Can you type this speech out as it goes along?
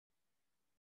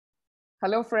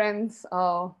Hello, friends.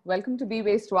 Welcome to Be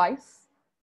Waste Wise.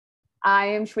 I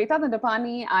am Shweta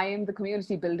Dandapani. I am the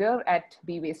community builder at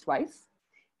Be Waste Wise.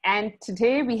 And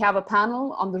today we have a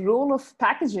panel on the role of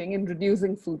packaging in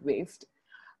reducing food waste.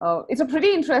 It's a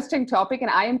pretty interesting topic,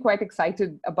 and I am quite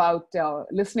excited about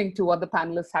listening to what the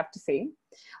panelists have to say.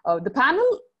 The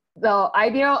panel,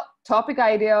 topic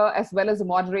idea, as well as the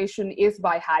moderation is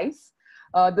by Gijs.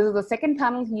 This is the second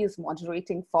panel he is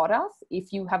moderating for us.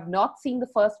 If you have not seen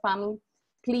the first panel,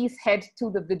 please head to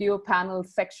the video panel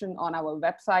section on our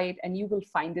website and you will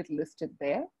find it listed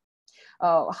there.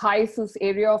 Gijs's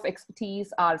area of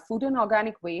expertise are food and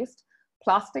organic waste,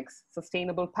 plastics,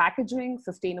 sustainable packaging,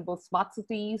 sustainable smart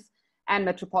cities and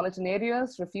metropolitan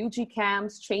areas, refugee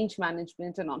camps, change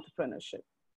management, and entrepreneurship.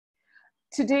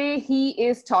 Today, he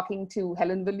is talking to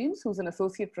Helén Williams, who's an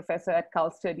associate professor at Cal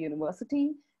State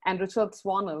University, and Richard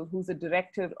Swannell, who's a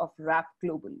director of RAP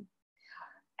globally.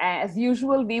 As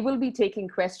usual, we will be taking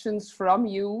questions from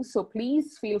you, so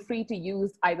please feel free to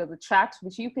use either the chat,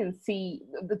 which you can see,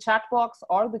 the chat box,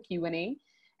 or the Q&A,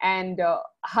 and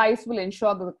Gijs will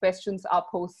ensure that the questions are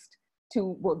posed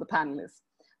to both the panelists.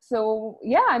 So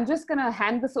yeah, I'm just gonna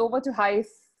hand this over to Gijs,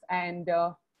 and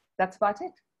that's about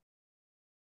it.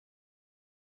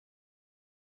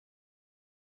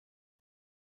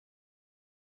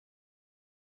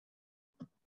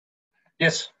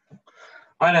 Yes.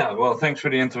 Hi there. Well, thanks for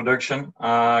the introduction.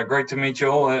 Great to meet you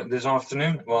all this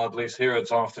afternoon. Well, at least here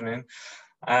it's afternoon.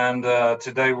 And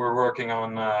today we're working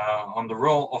on the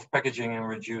role of packaging in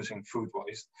reducing food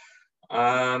waste.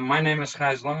 My name is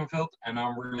Gijs Langeveld, and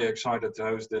I'm really excited to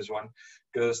host this one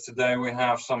because today we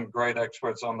have some great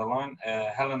experts on the line,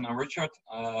 Helén and Richard.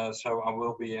 So I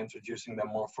will be introducing them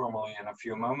more formally in a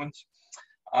few moments.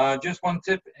 Just one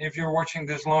tip, if you're watching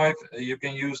this live, you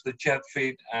can use the chat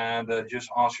feed and just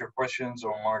ask your questions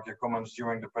or mark your comments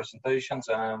during the presentations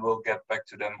and we'll get back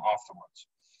to them afterwards.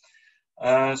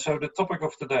 So the topic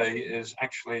of today is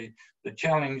actually, the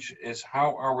challenge is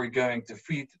how are we going to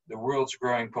feed the world's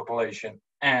growing population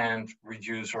and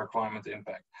reduce our climate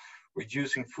impact?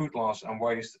 Reducing food loss and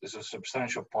waste is a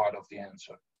substantial part of the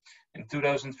answer. In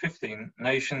 2015,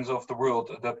 nations of the world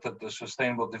adopted the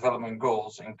Sustainable Development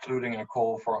Goals, including a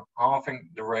call for halving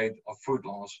the rate of food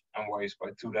loss and waste by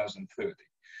 2030.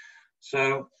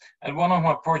 So, at one of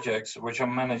my projects, which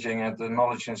I'm managing at the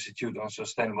Knowledge Institute on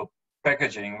Sustainable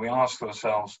Packaging, we asked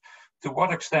ourselves, to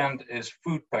what extent is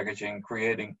food packaging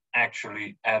creating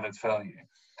actually added value?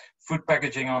 Food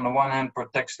packaging on the one hand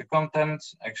protects the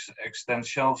contents, extends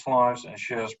shelf lives and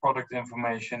shares product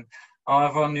information.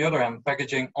 However, on the other hand,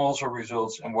 packaging also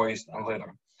results in waste and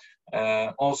litter.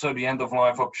 Also the end of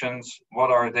life options,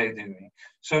 what are they doing?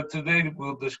 So today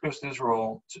we'll discuss this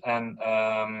role and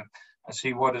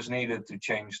see what is needed to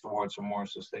change towards a more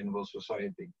sustainable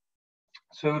society.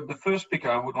 So the first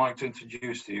speaker I would like to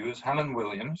introduce to you is Helén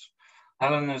Williams.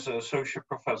 Helén is an associate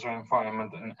professor in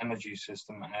environment and energy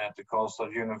system at the Cal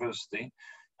State University.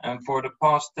 And for the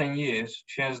past 10 years,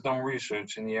 she has done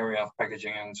research in the area of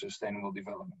packaging and sustainable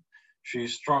development. She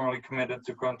is strongly committed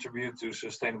to contribute to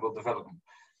sustainable development.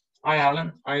 Hi,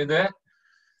 Helén, are you there?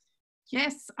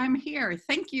 Yes, I'm here.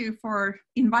 Thank you for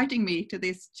inviting me to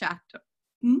this chat.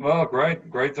 Well,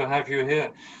 great to have you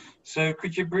here. So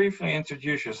could you briefly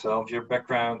introduce yourself, your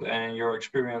background and your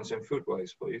experience in food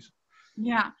waste, please?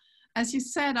 Yeah, as you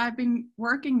said, I've been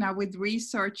working now with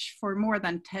research for more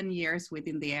than 10 years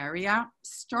within the area,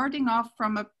 starting off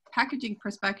from a packaging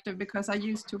perspective because I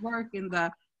used to work in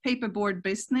the paperboard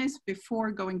business before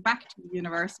going back to the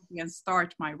university and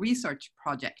start my research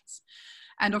projects.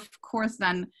 And of course,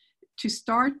 then to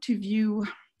start to view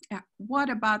what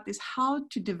about this, how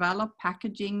to develop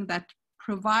packaging that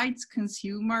provides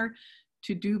consumer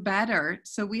to do better.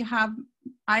 So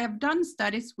I have done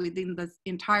studies within the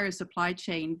entire supply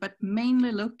chain, but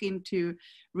mainly look into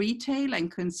retail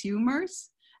and consumers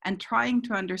and trying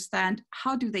to understand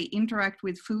how do they interact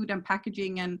with food and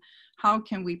packaging and how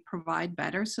can we provide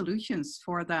better solutions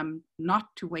for them not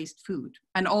to waste food.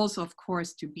 And also, of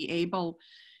course, to be able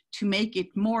to make it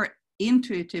more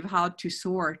intuitive how to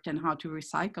sort and how to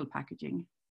recycle packaging.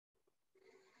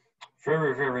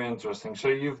 Very, very interesting. So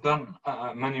you've done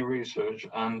many research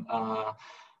and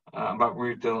about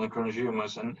retail and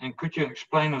consumers. And could you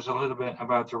explain us a little bit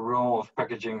about the role of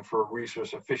packaging for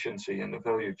resource efficiency in the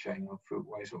value chain of food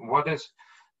waste? What is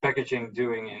packaging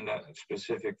doing in that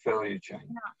specific value chain?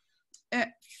 Yeah.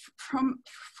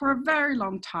 For a very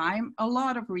long time, a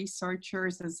lot of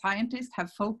researchers and scientists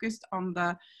have focused on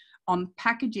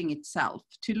packaging itself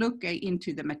to look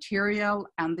into the material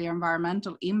and the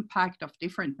environmental impact of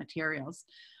different materials.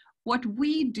 What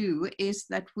we do is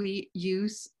that we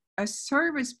use a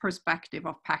service perspective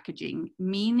of packaging,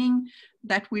 meaning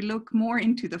that we look more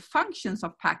into the functions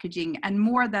of packaging and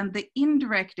more than the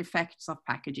indirect effects of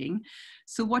packaging.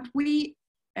 So what we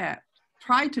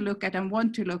try to look at and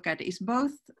want to look at is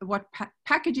both what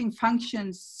packaging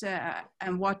functions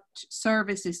and what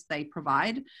services they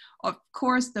provide. Of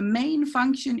course, the main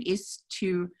function is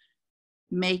to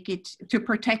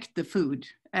protect the food.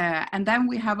 And then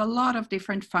we have a lot of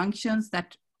different functions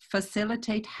that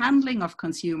facilitate handling of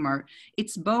consumer.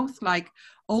 It's both like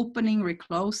opening,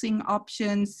 reclosing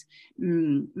options,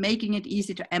 making it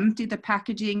easy to empty the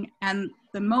packaging, and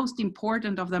the most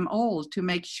important of them all, to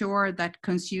make sure that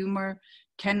consumer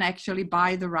can actually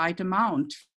buy the right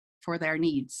amount for their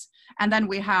needs. And then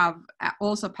we have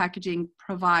also packaging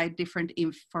provide different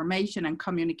information and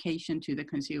communication to the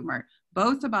consumer,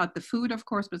 both about the food, of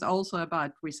course, but also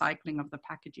about recycling of the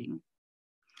packaging.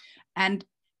 And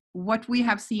what we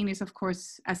have seen is, of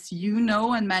course, as you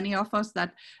know, and many of us,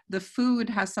 that the food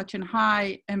has such a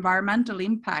high environmental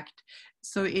impact.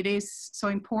 So it is so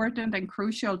important and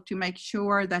crucial to make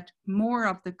sure that more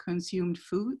of the consumed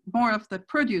food, more of the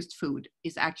produced food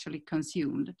is actually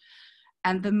consumed.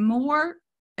 And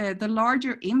the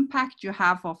larger impact you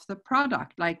have of the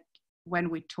product, like when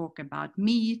we talk about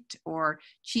meat or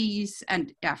cheese,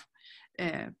 and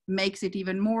makes it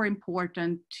even more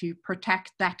important to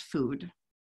protect that food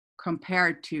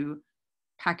compared to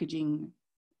packaging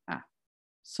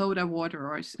soda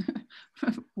water or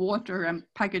water and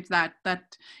package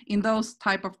that in those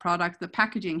type of products, the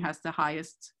packaging has the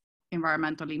highest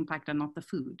environmental impact and not the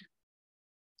food.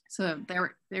 So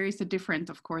there is a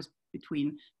difference, of course,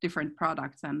 between different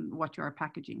products and what you are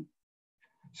packaging.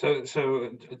 So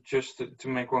just to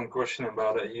make one question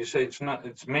about it, you say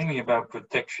it's mainly about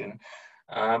protection.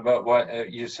 But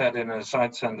what you said in a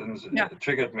side sentence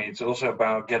triggered me. It's also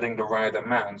about getting the right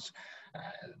amounts.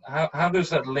 How does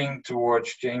that link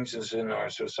towards changes in our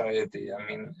society? I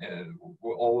mean,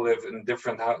 we all live in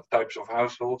different types of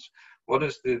households. What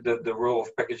is the role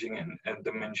of packaging and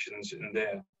dimensions in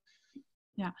there?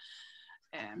 Yeah.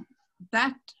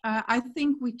 That I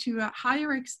think we to a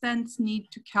higher extent need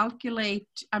to calculate,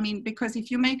 I mean, because if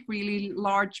you make really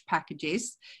large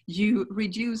packages, you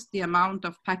reduce the amount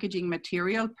of packaging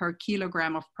material per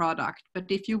kilogram of product.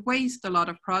 But if you waste a lot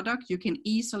of product, you can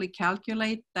easily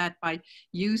calculate that by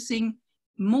using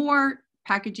more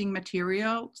packaging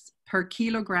materials per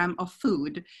kilogram of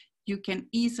food. You can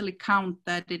easily count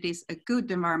that it is a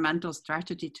good environmental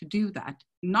strategy to do that.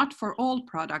 Not for all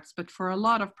products, but for a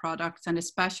lot of products, and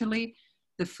especially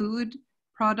the food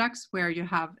products where you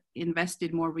have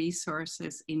invested more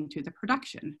resources into the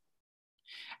production.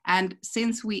 And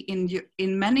since we,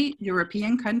 in many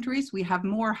European countries, we have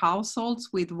more households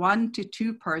with 1 to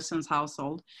 2 persons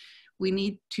household, we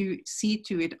need to see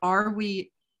to it, are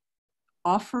we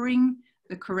offering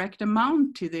the correct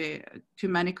amount to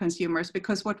many consumers?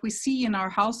 Because what we see in our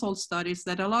household studies,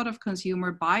 that a lot of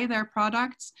consumers buy their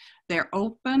products, they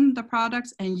open the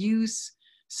products and use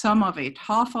some of it,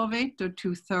 half of it or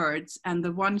 2/3, and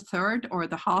the 1/3 or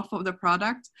the half of the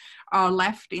products are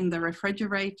left in the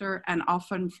refrigerator and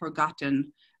often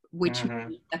forgotten, which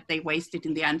means that they waste it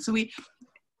in the end. So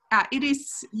it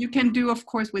is, you can do, of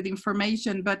course, with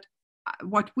information, but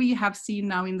what we have seen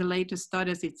now in the latest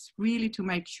studies, it's really to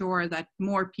make sure that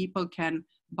more people can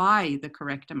buy the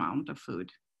correct amount of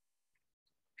food.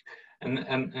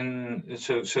 And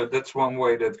so that's one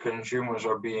way that consumers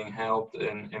are being helped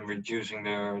in reducing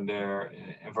their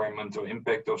environmental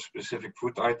impact of specific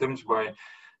food items by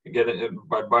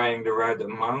buying the right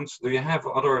amounts. Do you have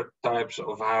other types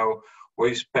of how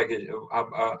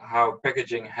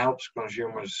packaging helps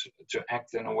consumers to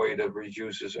act in a way that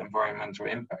reduces environmental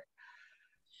impact?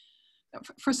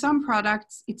 For some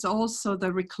products, it's also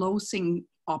the reclosing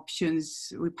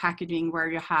options with packaging,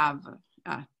 where you have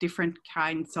different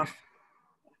kinds of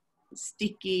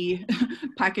sticky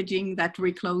packaging that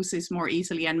recloses more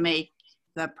easily and make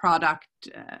the product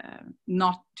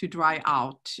not to dry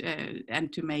out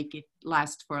and to make it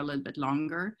last for a little bit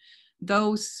longer.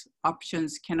 Those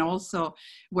options can also,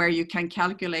 where you can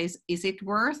calculate, is it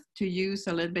worth to use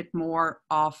a little bit more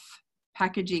of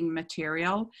packaging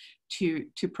material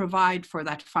to provide for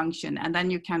that function? And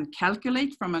then you can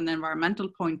calculate from an environmental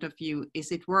point of view,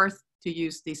 is it worth to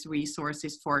use these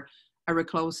resources for a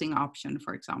reclosing option,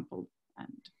 for example?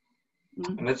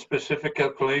 And that specific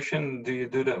calculation, do you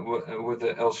do that with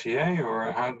the LCA,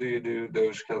 or how do you do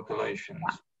those calculations?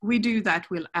 We do that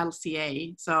with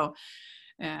LCA. So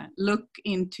look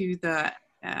into the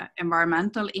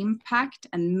environmental impact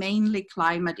and mainly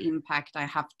climate impact, I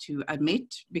have to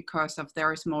admit, because of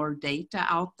there is more data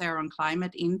out there on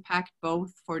climate impact,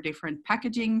 both for different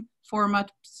packaging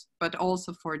formats, but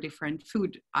also for different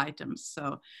food items.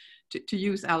 So to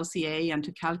use LCA and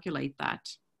to calculate that,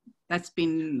 that's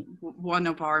been one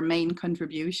of our main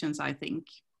contributions, I think.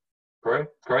 Great,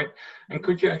 great. And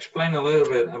could you explain a little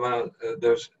bit about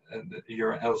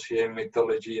your LCA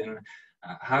methodology, and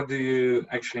how do you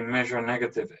actually measure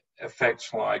negative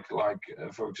effects like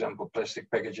for example, plastic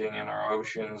packaging in our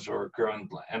oceans or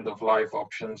current end-of-life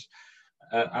options?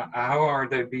 How are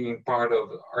they being part of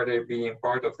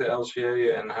the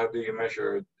LCA, and how do you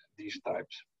measure these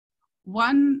types?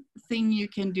 One thing you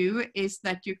can do is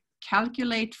that you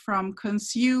calculate from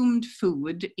consumed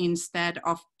food instead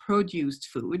of produced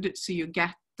food, so you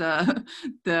get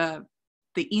the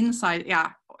inside,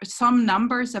 some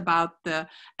numbers about the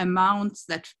amounts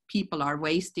that people are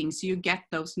wasting, so you get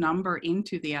those numbers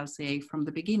into the LCA from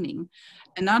the beginning.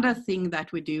 Another thing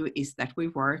that we do is that we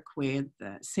work with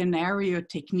scenario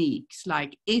techniques,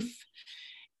 like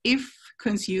if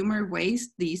consumer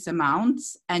waste these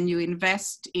amounts and you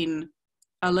invest in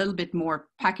a little bit more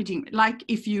packaging, like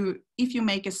if you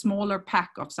make a smaller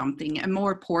pack of something, a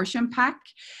more portion pack,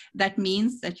 that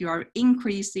means that you are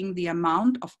increasing the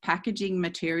amount of packaging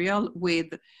material with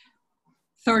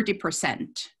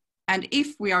 30%. And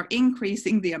if we are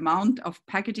increasing the amount of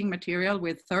packaging material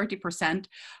with 30%,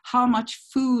 how much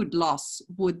food loss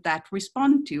would that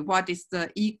respond to? What is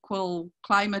the equal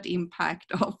climate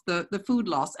impact of the food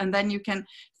loss? And then you can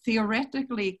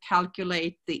theoretically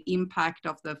calculate the impact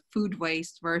of the food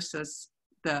waste versus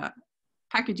the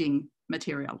packaging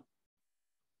material.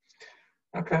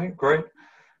 Okay, great.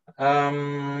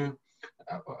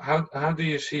 How do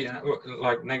you see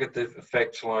like negative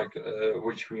effects, like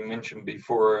which we mentioned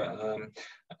before,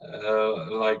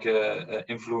 like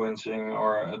influencing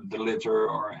or the litter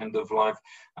or end of life?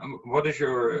 What is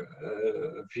your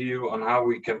view on how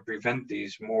we can prevent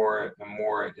these more and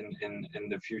more in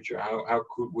the future? How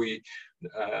could we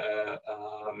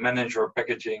manage our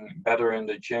packaging better in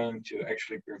the chain to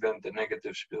actually prevent the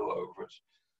negative spillovers?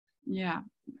 Yeah,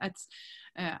 that's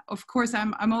of course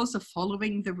I'm also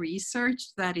following the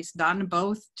research that is done,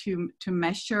 both to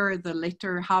measure the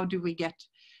litter. How do we get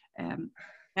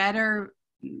better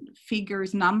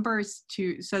figures, numbers,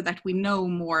 so that we know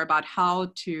more about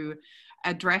how to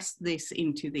address this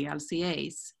into the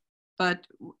LCAs. But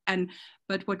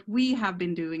what we have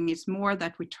been doing is more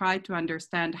that we try to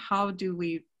understand how do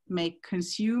we make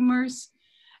consumers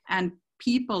and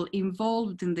people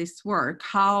involved in this work,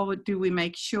 how do we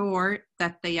make sure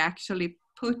that they actually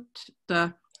put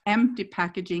the empty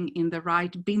packaging in the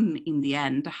right bin in the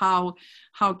end? How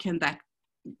can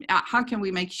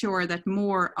we make sure that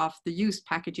more of the used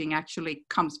packaging actually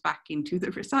comes back into the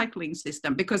recycling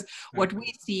system? Because what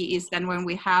we see is then when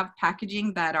we have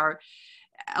packaging that are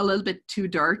a little bit too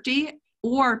dirty,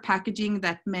 or packaging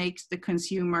that makes the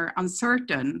consumer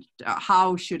uncertain.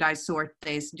 How should I sort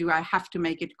this? Do I have to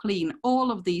make it clean?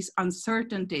 All of these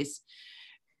uncertainties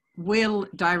will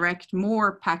direct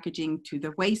more packaging to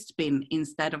the waste bin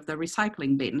instead of the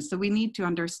recycling bin. So we need to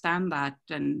understand that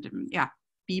and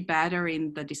be better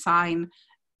in the design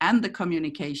and the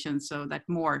communication so that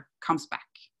more comes back.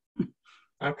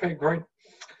 Okay, great.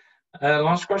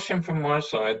 Last question from my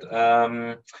side.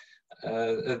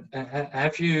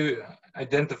 Have you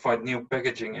identified new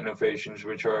packaging innovations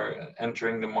which are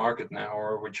entering the market now,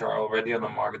 or which are already on the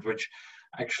market, which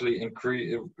actually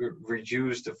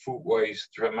reduce the food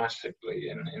waste dramatically,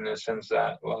 in a sense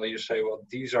that, well, you say, well,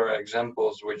 these are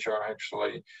examples which are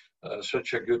actually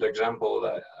such a good example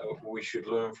that we should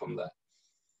learn from that?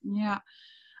 Yeah,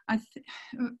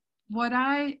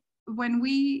 when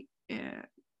we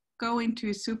go into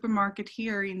a supermarket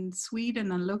here in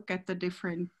Sweden and look at the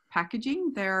different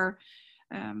packaging,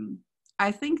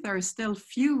 I think there are still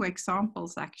few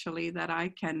examples actually that I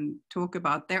can talk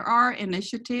about. There are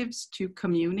initiatives to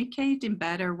communicate in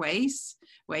better ways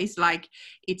like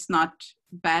it's not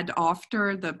bad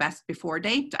after the best before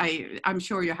date. I'm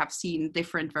sure you have seen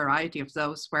different variety of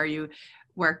those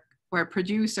where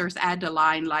producers add a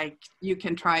line like, you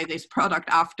can try this product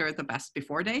after the best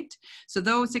before date. So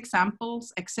those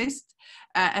examples exist.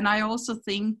 And I also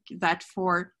think that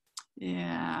for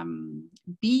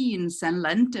beans and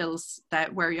lentils,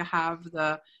 that where you have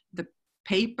the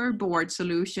paperboard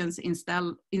solutions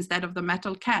instead of the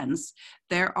metal cans,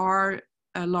 there are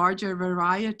a larger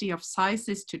variety of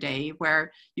sizes today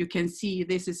where you can see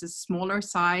this is a smaller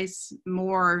size,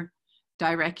 more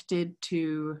directed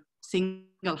to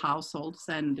single households,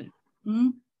 and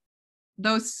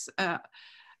those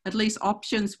at least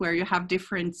options where you have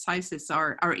different sizes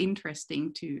are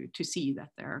interesting to see that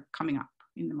they're coming up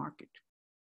in the market.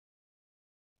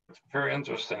 Very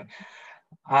interesting.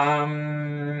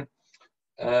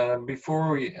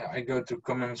 Before I go to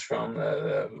comments from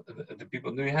the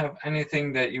people, do you have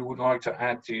anything that you would like to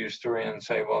add to your story and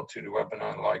say, well, to the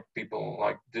webinar, like people,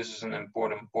 like this is an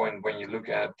important point when you look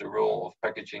at the role of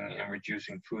packaging in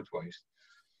reducing food waste?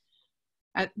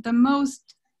 The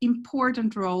most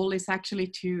important role is actually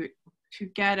to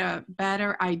get a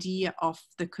better idea of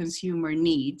the consumer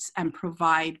needs and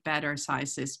provide better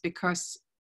sizes, because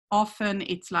often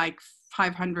it's like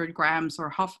 500 grams or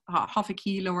half a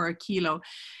kilo or a kilo.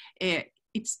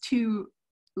 It's too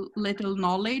little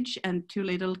knowledge and too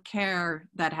little care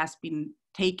that has been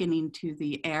taken into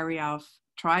the area of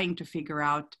trying to figure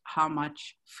out how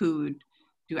much food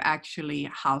do actually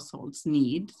households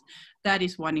need. That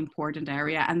is one important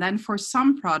area. And then for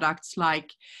some products,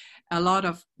 like a lot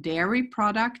of dairy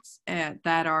products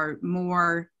that are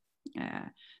more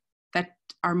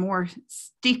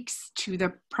sticks to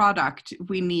the product,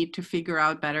 we need to figure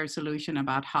out better solution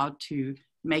about how to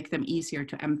make them easier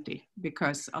to empty,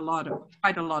 because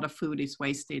quite a lot of food is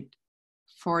wasted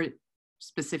for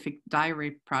specific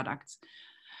dairy products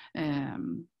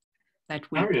that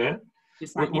we. Oh yeah.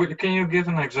 Can you give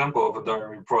an example of a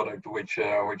dairy product which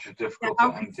is difficult to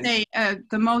empty? I would say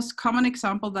the most common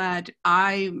example that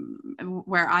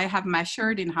where I have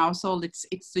measured in household,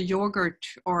 it's the yogurt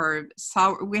or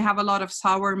sour. We have a lot of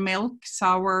sour milk,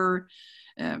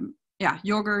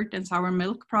 yogurt and sour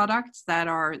milk products that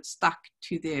are stuck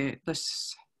to the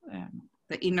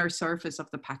inner surface of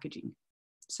the packaging.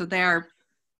 So their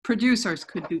producers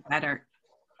could do better.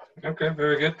 Okay,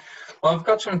 very good. Well, I've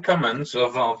got some comments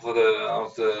of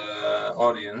the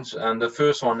audience, and the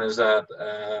first one is that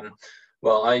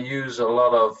well, I use a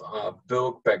lot of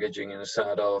bulk packaging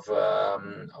instead of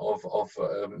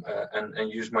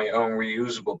and use my own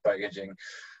reusable packaging.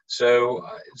 So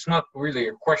it's not really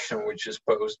a question which is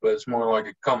posed, but it's more like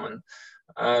a comment.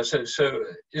 So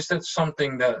is that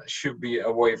something that should be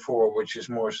a way forward, which is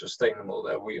more sustainable,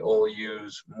 that we all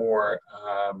use more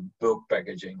bulk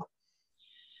packaging?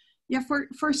 Yeah,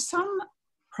 for some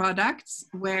products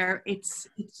where it's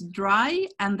dry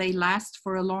and they last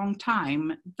for a long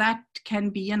time, that can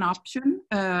be an option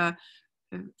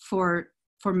for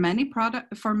many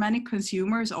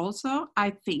consumers also,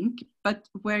 I think. But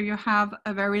where you have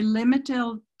a very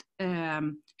limited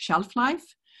shelf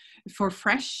life for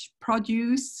fresh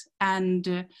produce,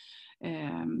 and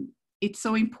it's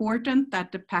so important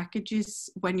that the packages,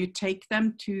 when you take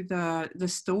them to the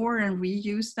store and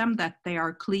reuse them, that they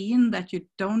are clean, that you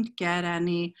don't get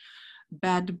any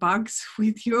bad bugs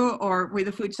with you or with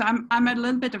the food. So I'm a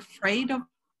little bit afraid of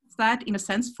that, in a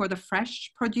sense, for the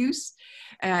fresh produce,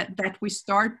 that we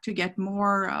start to get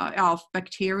more of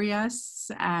bacteria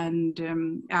and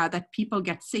that people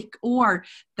get sick, or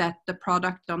that the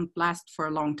product don't last for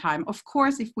a long time. Of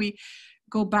course, if we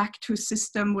go back to a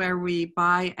system where we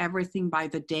buy everything by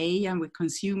the day and we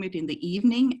consume it in the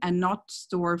evening and not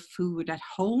store food at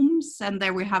homes, and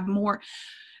there we have more.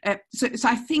 So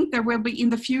I think there will be in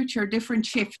the future different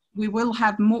shifts. We will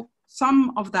have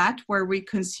some of that where we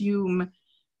consume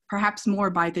perhaps more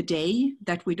by the day,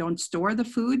 that we don't store the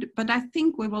food. But I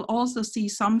think we will also see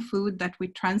some food that we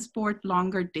transport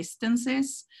longer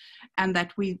distances, and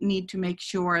that we need to make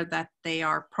sure that they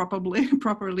are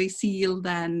properly sealed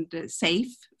and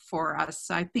safe for us.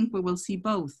 I think we will see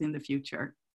both in the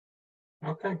future.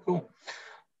 Okay, cool.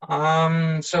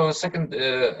 So a second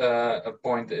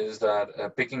point is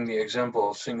that picking the example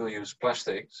of single-use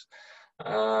plastics,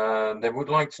 they would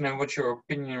like to know what's your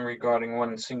opinion regarding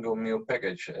one single meal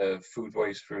package, food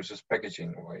waste versus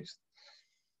packaging waste.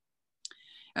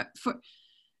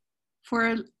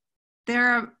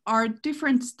 There are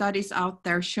different studies out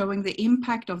there showing the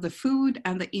impact of the food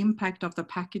and the impact of the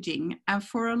packaging. And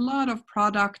for a lot of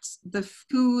products, the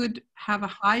food have a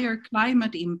higher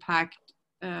climate impact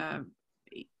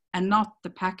and not the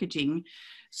packaging.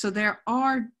 So there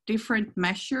are different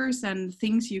measures and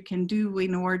things you can do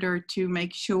in order to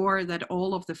make sure that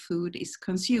all of the food is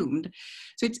consumed.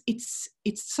 So it's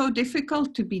so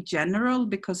difficult to be general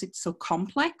because it's so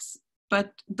complex,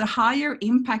 but the higher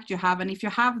impact you have, and if you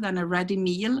have then a ready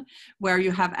meal where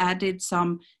you have added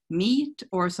some meat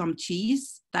or some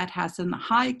cheese that has a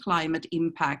high climate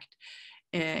impact,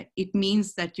 it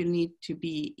means that you need to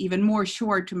be even more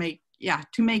sure to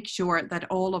make sure that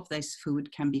all of this food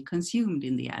can be consumed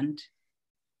in the end.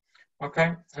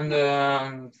 Okay, and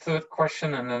the third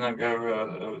question, and then I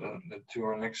go to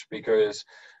our next speaker, is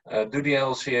do the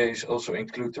LCAs also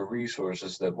include the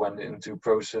resources that went into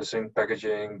processing,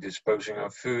 packaging, disposing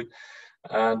of food?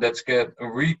 that get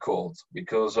recalled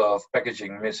because of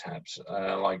packaging mishaps,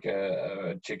 like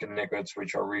chicken nuggets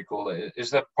which are recalled.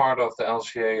 Is that part of the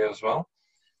LCA as well?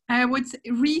 With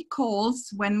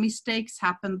recalls, when mistakes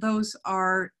happen, those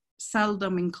are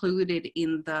seldom included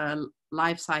in the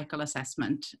life cycle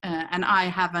assessment. And I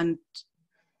haven't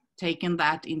taken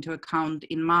that into account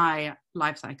in my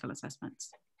life cycle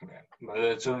assessments. Okay, but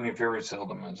it's only very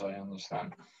seldom, as I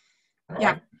understand.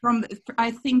 Yeah,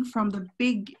 I think from the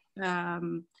big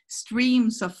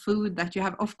streams of food that you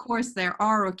have, of course, there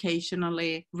are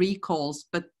occasionally recalls,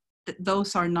 but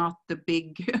those are not the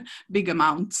big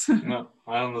amounts. No,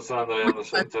 I understand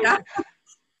totally. Yeah.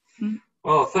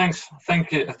 Well, thanks.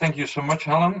 Thank you so much,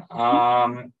 Helen.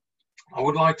 I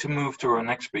would like to move to our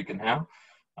next speaker now.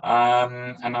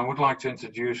 And I would like to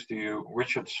introduce to you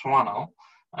Richard Swannell.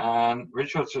 And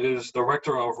Richard is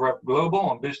Director of REP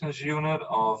Global, a business unit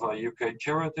of a UK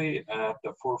charity at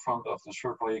the forefront of the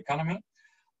circular economy.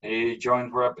 He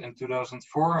joined REP in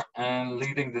 2004 and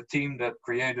leading the team that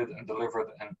created and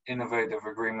delivered an innovative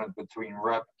agreement between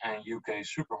REP and UK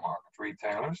supermarket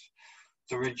retailers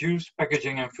to reduce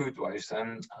packaging and food waste.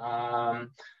 And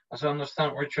as I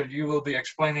understand, Richard, you will be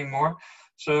explaining more.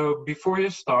 So before you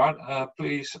start,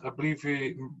 please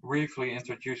briefly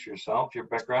introduce yourself, your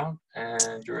background,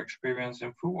 and your experience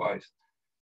in food waste.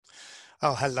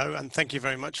 Oh, hello, and thank you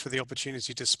very much for the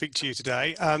opportunity to speak to you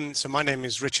today. So my name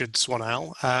is Richard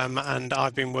Swannell, and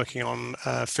I've been working on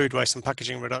food waste and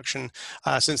packaging reduction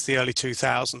since the early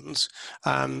 2000s,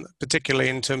 particularly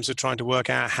in terms of trying to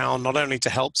work out how not only to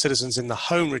help citizens in the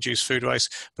home reduce food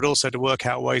waste, but also to work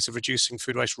out ways of reducing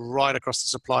food waste right across the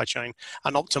supply chain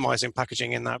and optimizing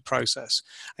packaging in that process.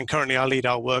 And currently I lead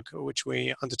our work, which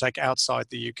we undertake outside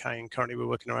the UK, and currently we're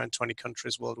working around 20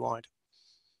 countries worldwide.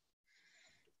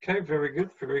 Okay, very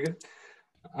good, very good.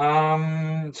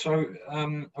 Why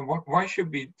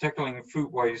should be tackling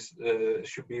food waste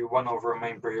should be one of our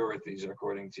main priorities,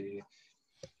 according to you?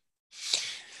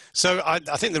 So I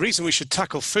think the reason we should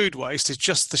tackle food waste is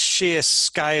just the sheer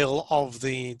scale of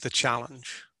the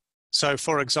challenge. So,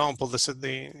 for example,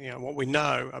 what we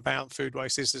know about food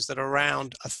waste is that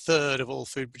around a third of all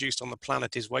food produced on the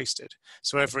planet is wasted.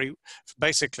 So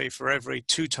basically for every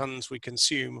 2 tons we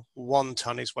consume, 1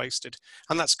 ton is wasted.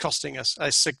 And that's costing us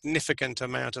a significant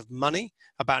amount of money,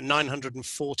 about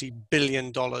 $940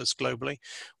 billion globally,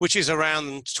 which is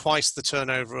around twice the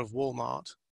turnover of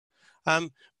Walmart.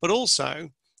 But also,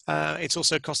 it's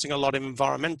also costing a lot in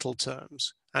environmental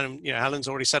terms. And Helen's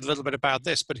already said a little bit about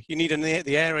this, but you need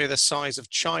the area the size of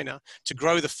China to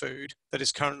grow the food that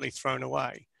is currently thrown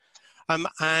away.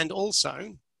 And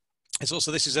also, this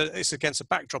is against a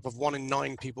backdrop of 1 in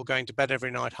 9 people going to bed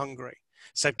every night hungry.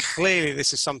 So clearly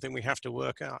this is something we have to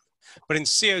work out. But in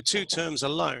CO2 terms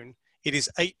alone, it is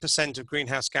 8% of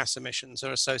greenhouse gas emissions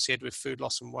are associated with food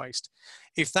loss and waste.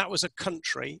 If that was a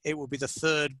country, it would be the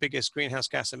 3rd biggest greenhouse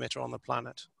gas emitter on the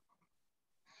planet.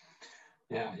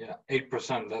 Yeah,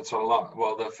 8%, that's a lot.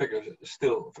 Well, that figure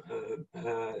still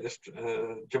is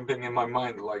jumping in my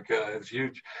mind, like it's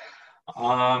huge.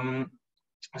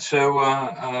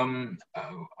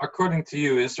 According to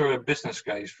you, is there a business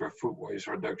case for food waste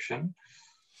reduction?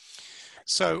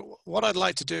 So what I'd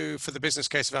like to do for the business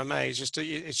case, if I may, is just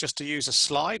to use a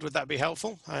slide. Would that be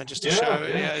helpful? Just to show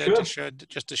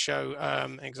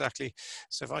exactly.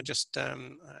 So if I just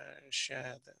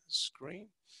share the screen.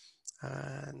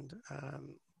 And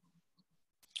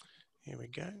here we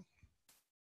go.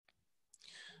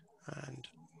 And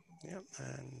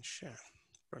and share.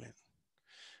 Brilliant.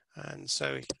 And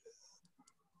so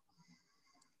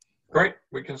great,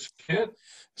 we can see it.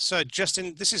 So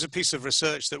this is a piece of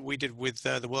research that we did with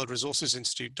the World Resources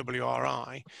Institute,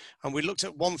 WRI, and we looked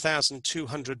at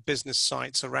 1,200 business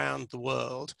sites around the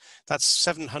world. That's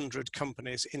 700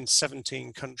 companies in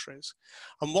 17 countries.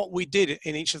 And what we did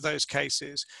in each of those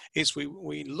cases is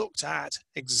we looked at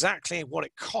exactly what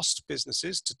it cost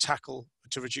businesses to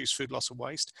reduce food loss and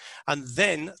waste, and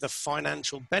then the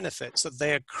financial benefits that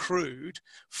they accrued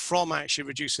from actually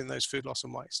reducing those food loss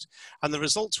and waste. And the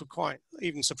results were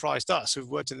even surprised us, who've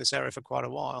worked in this area for quite a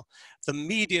while. The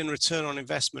median return on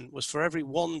investment was for every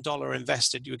 $1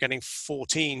 invested, you were getting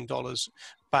 $14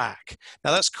 back.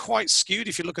 Now that's quite skewed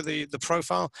if you look at the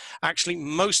profile. Actually,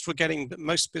 most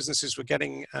businesses were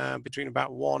getting between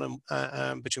 $1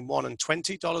 and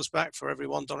 $20 back for every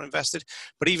 $1 invested.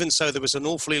 But even so, there was an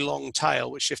awfully long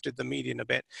tail which shifted the median a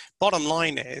bit. Bottom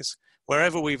line is,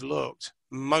 wherever we've looked,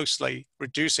 mostly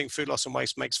reducing food loss and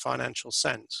waste makes financial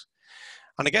sense.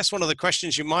 And I guess one of the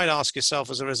questions you might ask yourself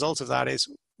as a result of that is,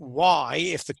 why,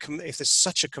 if there's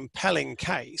such a compelling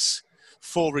case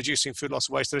for reducing food loss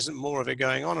and waste, there isn't more of it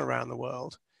going on around the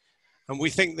world? And we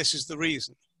think this is the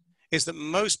reason, is that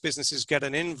most businesses get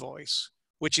an invoice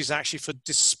which is actually for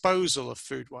disposal of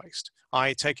food waste,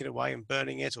 i.e. taking it away and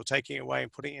burning it, or taking it away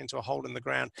and putting it into a hole in the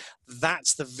ground.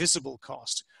 That's the visible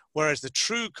cost. Whereas the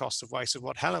true cost of waste, of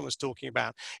what Helén was talking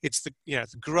about, it's the,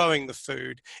 the growing the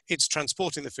food, it's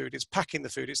transporting the food, it's packing the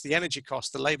food, it's the energy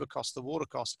cost, the labor cost, the water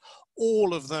cost,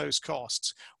 all of those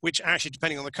costs, which actually,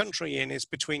 depending on the country in, is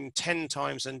between 10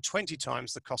 times and 20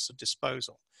 times the cost of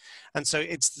disposal. And so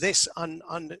it's this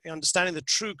understanding the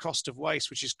true cost of waste,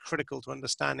 which is critical to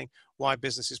understanding why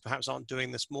businesses perhaps aren't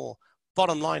doing this more.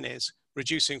 Bottom line is,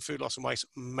 reducing food loss and waste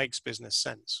makes business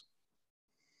sense.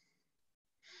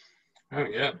 Oh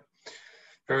yeah,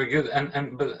 very good.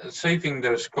 But saving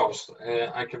those costs,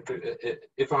 I can,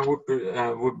 if I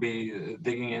would be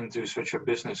digging into such a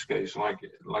business case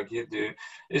like you do,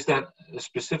 is that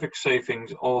specific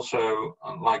savings also,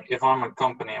 like if I'm a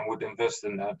company and would invest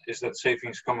in that, is that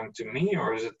savings coming to me,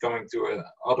 or is it coming to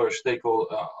other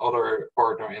stakeholder, other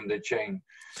partner in the chain,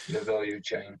 the value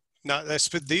chain? Now,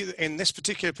 in this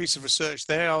particular piece of research,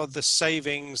 they are the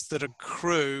savings that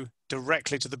accrue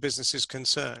directly to the businesses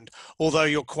concerned. Although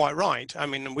you're quite right. I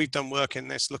mean, we've done work in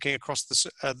this looking across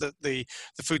the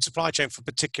food supply chain for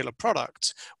particular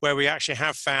products, where we actually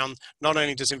have found not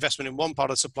only does investment in one part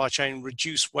of the supply chain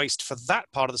reduce waste for that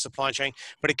part of the supply chain,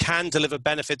 but it can deliver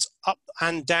benefits up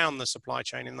and down the supply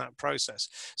chain in that process.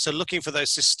 So looking for those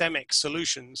systemic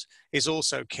solutions is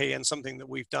also key, and something that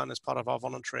we've done as part of our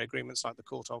voluntary agreements like the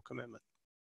Courtauld Commitment.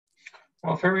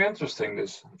 Well, very interesting.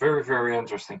 This very, very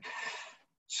interesting.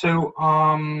 So,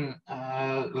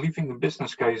 leaving the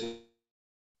business case, I'm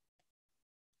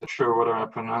not sure whether I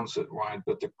pronounce it right,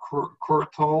 but the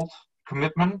Courtauld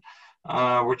Commitment,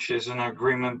 which is an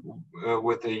agreement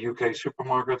with the UK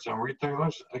supermarkets and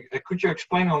retailers. Could you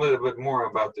explain a little bit more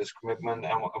about this commitment,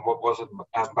 and what was it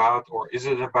about, or is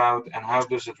it about, and how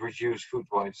does it reduce food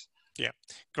waste? Yeah,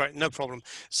 great, no problem.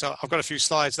 So I've got a few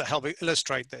slides that help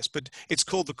illustrate this, but it's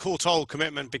called the Courtauld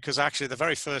Commitment because actually the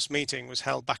very first meeting was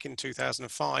held back in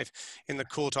 2005 in the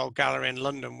Courtauld Gallery in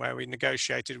London, where we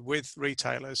negotiated with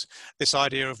retailers this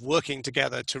idea of working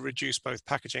together to reduce both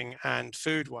packaging and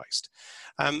food waste.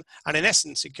 And in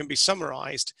essence, it can be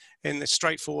summarized in this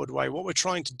straightforward way. What we're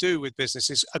trying to do with business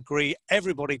is agree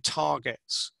everybody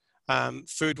targets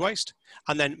food waste,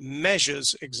 and then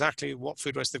measures exactly what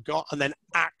food waste they've got, and then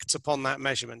acts upon that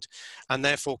measurement. And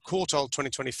therefore, Courtauld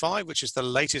 2025, which is the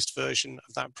latest version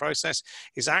of that process,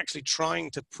 is actually trying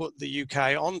to put the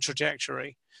UK on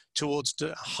trajectory towards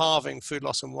halving food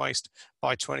loss and waste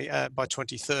by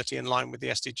 2030, in line with the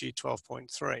SDG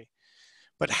 12.3.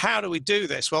 But how do we do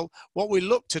this? Well, what we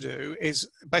look to do is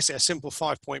basically a simple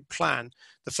 5-point plan.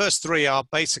 The first 3 are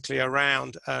basically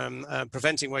around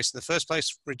preventing waste in the first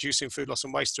place, reducing food loss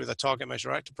and waste through the target,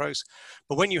 measure, act approach.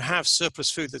 But when you have surplus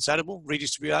food that's edible,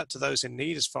 redistribute that to those in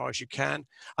need as far as you can,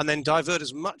 and then divert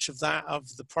as much of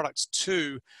the products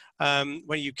to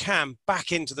when you can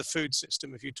back into the food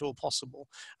system, if at all possible,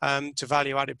 to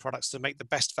value-added products to make the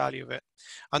best value of it.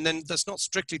 And then there's not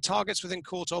strictly targets within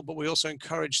Courtauld, but we also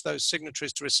encourage those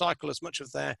signatories to recycle as much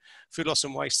of their food loss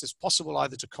and waste as possible,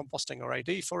 either to composting or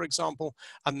AD, for example,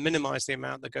 and minimize the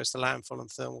amount that goes to landfill and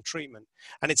thermal treatment.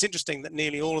 And it's interesting that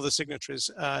nearly all of the signatories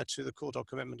to the Courtauld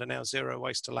Commitment are now zero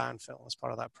waste to landfill as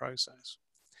part of that process.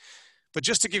 But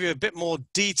just to give you a bit more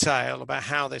detail about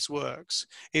how this works,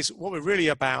 is what we're really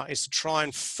about is to try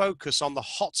and focus on the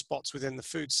hotspots within the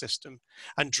food system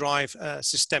and drive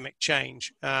systemic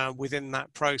change within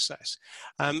that process.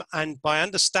 And by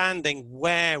understanding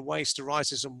where waste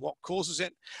arises and what causes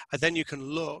it, then you can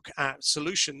look at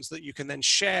solutions that you can then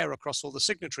share across all the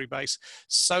signatory base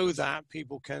so that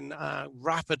people can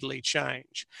rapidly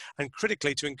change. And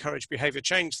critically, to encourage behavior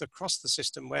change across the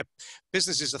system, where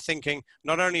businesses are thinking,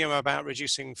 not only am I about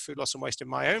reducing food loss and waste in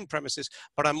my own premises,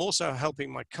 but I'm also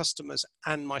helping my customers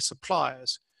and my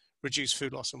suppliers reduce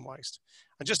food loss and waste.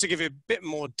 And just to give you a bit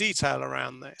more detail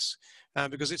around this,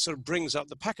 because it sort of brings up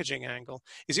the packaging angle,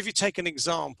 is if you take an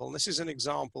example, and this is an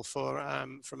example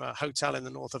from a hotel in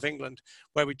the north of England,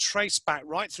 where we trace back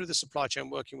right through the supply chain,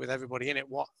 working with everybody in it,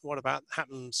 what about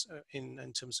happens in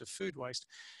terms of food waste.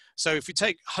 So if you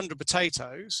take 100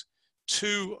 potatoes,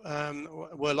 2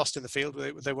 were lost in the field.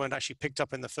 They weren't actually picked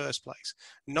up in the first place.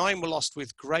 9 were lost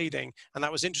with grading, and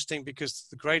that was interesting because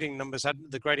the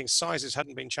grading sizes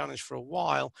hadn't been challenged for a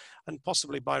while, and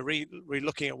possibly by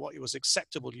re-looking at what was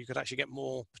acceptable, you could actually get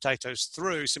more potatoes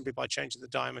through simply by changing the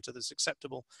diameter that's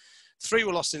acceptable. 3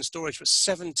 were lost in storage, but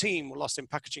 17 were lost in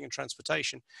packaging and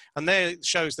transportation. And there it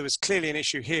shows there was clearly an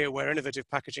issue here where innovative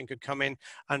packaging could come in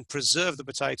and preserve the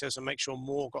potatoes and make sure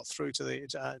more got through to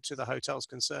the hotels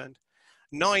concerned.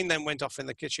 9 then went off in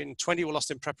the kitchen, 20 were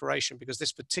lost in preparation because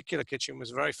this particular kitchen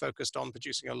was very focused on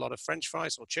producing a lot of French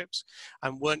fries or chips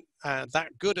and weren't that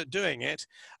good at doing it.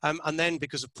 And then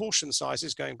because of portion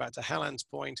sizes, going back to Helén's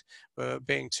point,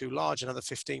 being too large, another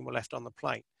 15 were left on the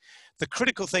plate. The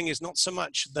critical thing is not so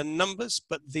much the numbers,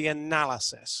 but the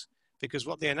analysis, because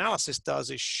what the analysis does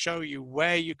is show you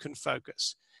where you can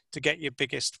focus to get your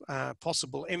biggest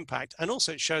possible impact. And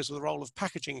also it shows the role of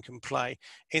packaging can play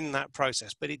in that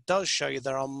process. But it does show you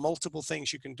there are multiple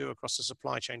things you can do across the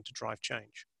supply chain to drive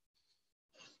change.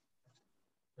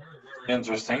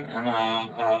 Interesting and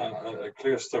a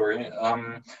clear story.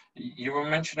 You were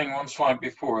mentioning one slide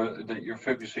before that you're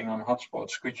focusing on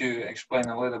hotspots. Could you explain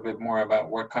a little bit more about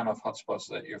what kind of hotspots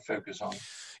that you're focused on?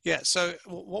 Yeah, so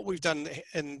what we've done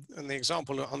in the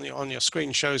example on your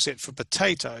screen shows it for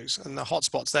potatoes, and the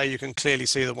hotspots there you can clearly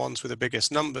see the ones with the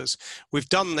biggest numbers. We've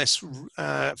done this,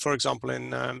 for example,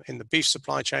 in the beef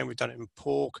supply chain. We've done it in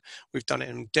pork. We've done it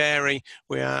in dairy.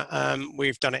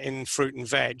 We've done it in fruit and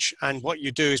veg. And what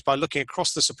you do is by looking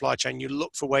across the supply chain, you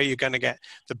look for where you're going to get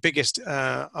the biggest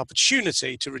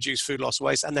opportunity to reduce food loss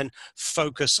waste, and then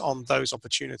focus on those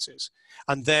opportunities.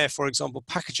 And there, for example,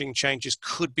 packaging changes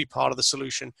could be part of the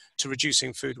solution to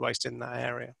reducing food waste in that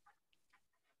area.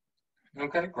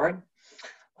 Okay, great.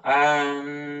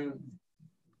 I'm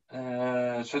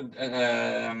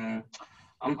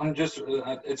just,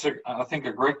 it's I think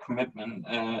a great commitment.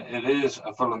 It is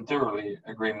a voluntary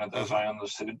agreement, as I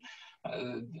understood.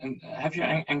 And have you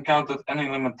encountered any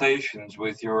limitations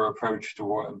with your approach to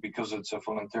work because it's a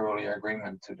voluntary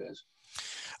agreement to this?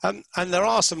 And there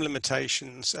are some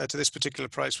limitations to this particular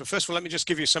approach. But first of all, let me just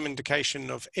give you some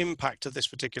indication of impact of this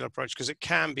particular approach, because it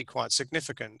can be quite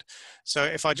significant. So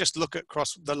if I just look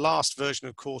across the last version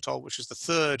of Courtauld, which is the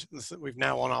third, we've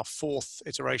now on our 4th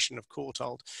iteration of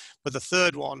Courtauld, but the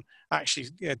third one actually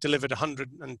delivered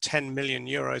 110 million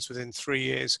euros within 3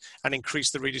 years and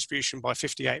increased the redistribution by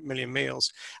 58 million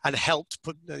meals and helped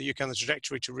put the UK on the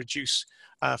trajectory to reduce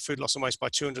food loss and waste by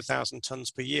 200,000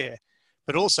 tonnes per year.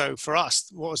 But also for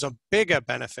us, what was a bigger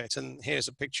benefit, and here's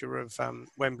a picture of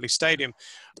Wembley Stadium,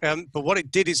 but what it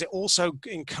did is it also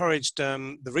encouraged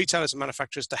the retailers and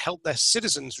manufacturers to help their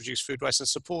citizens reduce food waste and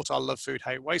support our Love Food,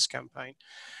 Hate Waste campaign.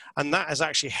 And that has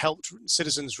actually helped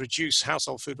citizens reduce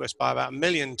household food waste by about 1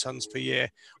 million tonnes per year,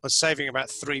 or saving about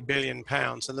 £3 billion.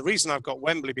 And the reason I've got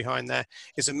Wembley behind there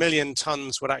is 1 million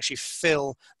tonnes would actually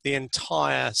fill the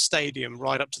entire stadium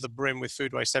right up to the brim with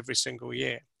food waste every single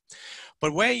year.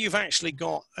 But where you've actually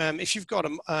got, if you've got,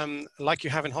 like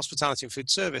you have in hospitality and food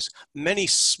service, many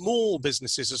small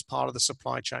businesses as part of the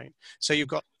supply chain. So you've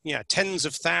got tens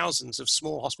of thousands of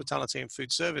small hospitality and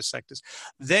food service sectors.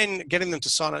 Then getting them to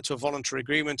sign up to a voluntary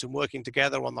agreement and working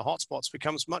together on the hotspots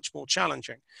becomes much more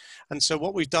challenging. And so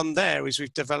what we've done there is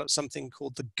we've developed something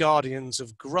called the Guardians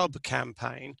of Grub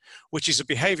campaign, which is a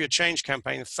behavior change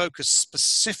campaign focused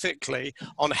specifically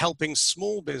on helping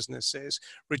small businesses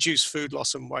reduce food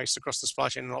loss and waste across the supply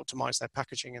chain and optimize their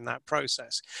packaging in that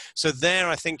process. So there,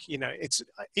 I think,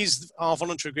 is our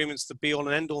voluntary agreements the be all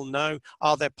and end all? No.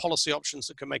 Are there policy options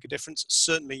that can make a difference?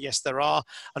 Certainly, yes, there are.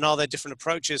 And are there different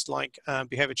approaches like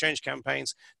behavior change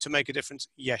campaigns to make a difference?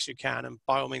 Yes, you can. And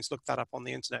by all means, look that up on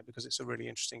the internet because it's a really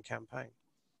interesting campaign.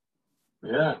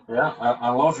 Yeah, I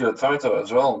love your title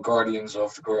as well, Guardians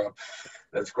of the Grub.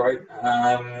 That's great.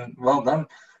 Well done.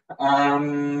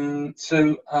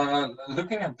 So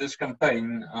looking at this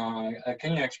campaign,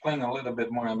 can you explain a little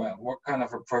bit more about what kind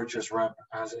of approaches RAP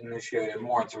has initiated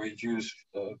more to reduce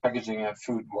packaging and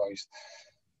food waste?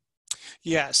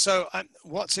 Yeah, so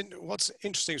what's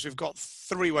interesting is we've got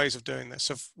 3 ways of doing this.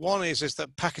 So one is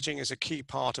that packaging is a key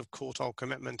part of Courtauld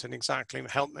commitment and exactly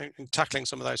helping in tackling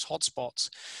some of those hotspots.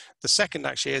 The second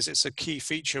actually is it's a key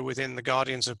feature within the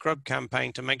Guardians of Grub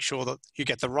campaign to make sure that you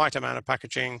get the right amount of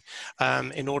packaging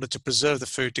in order to preserve the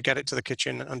food, to get it to the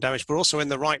kitchen undamaged, but also in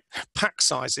the right pack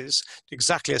sizes,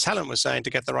 exactly as Helén was saying,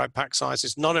 to get the right pack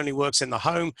sizes. Not only works in the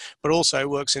home, but also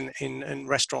works in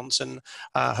restaurants and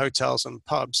hotels and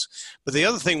pubs. But the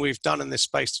other thing we've done in this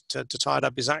space to tie it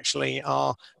up is actually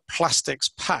our Plastics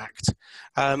Pact,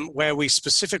 where we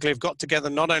specifically have got together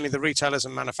not only the retailers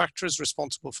and manufacturers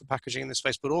responsible for packaging in this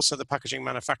space, but also the packaging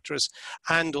manufacturers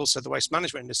and also the waste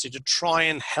management industry to try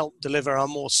and help deliver a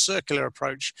more circular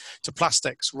approach to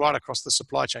plastics right across the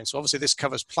supply chain. So obviously this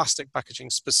covers plastic packaging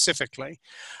specifically.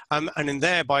 And in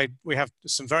there, we have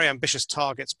some very ambitious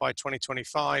targets by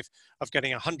 2025 of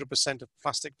getting 100% of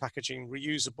plastic packaging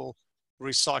reusable,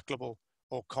 recyclable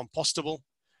or compostable,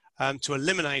 to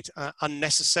eliminate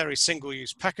unnecessary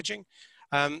single-use packaging,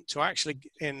 to actually,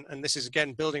 and this is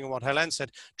again building on what Helén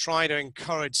said, try to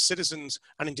encourage citizens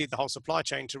and indeed the whole supply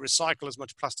chain to recycle as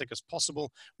much plastic as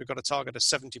possible. We've got a target of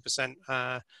 70%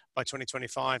 by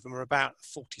 2025, and we're about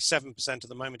 47% at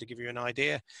the moment, to give you an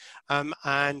idea.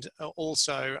 And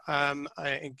also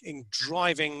in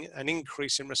driving an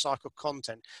increase in recycled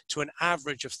content to an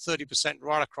average of 30%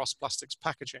 right across plastics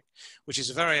packaging, which is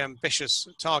a very ambitious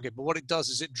target. But what it does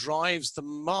is it drives the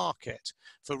market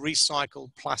for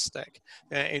recycled plastic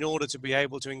in order to be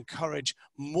able to encourage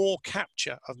more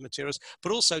capture of materials,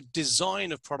 but also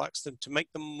design of products to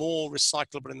make them more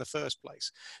recyclable in the first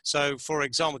place. So, for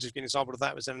example, to give you an example of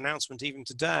that, was an announcement even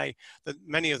today that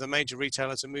many of the major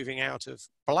retailers are moving out of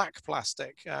black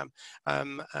plastic,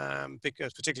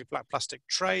 because particularly black plastic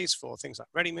trays for things like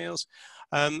ready meals,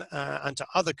 and to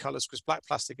other colors, because black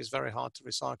plastic is very hard to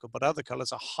recycle, but other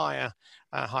colors are higher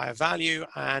value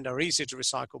and are easier to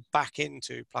recycle back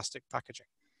into plastic packaging.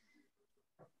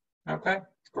 Okay,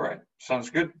 great.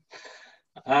 Sounds good.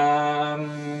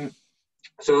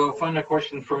 So final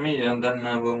question for me, and then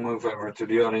we'll move over to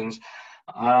the audience.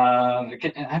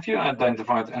 Have you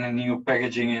identified any new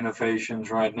packaging innovations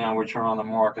right now which are on the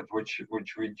market which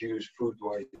reduce food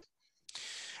waste?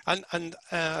 And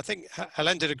I think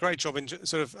Helén did a great job in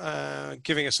sort of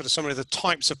giving a sort of summary of the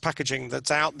types of packaging that's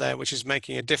out there, which is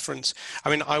making a difference. I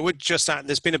mean, I would just add,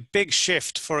 there's been a big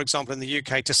shift, for example, in the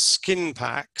UK to skin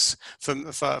packs,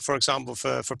 for example,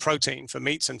 for protein, for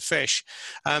meats and fish.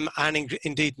 And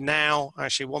indeed now,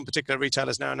 actually, one particular retailer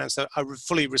has now announced a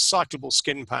fully recyclable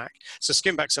skin pack. So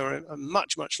skin packs are a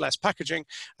much less packaging.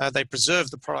 They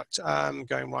preserve the product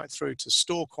going right through to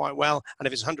store quite well. And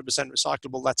if it's 100%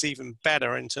 recyclable, that's even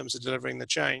better in terms of delivering the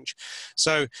change.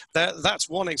 So that's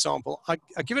one example. I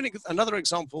give another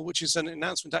example, which is an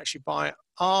announcement actually by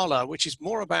Arla, which is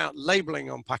more about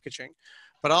labeling on packaging.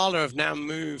 But Arla have now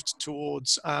moved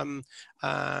towards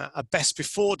a best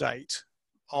before date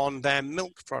on their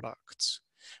milk products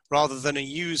rather than a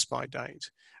use by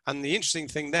date. And the interesting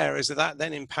thing there is that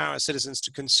then empowers citizens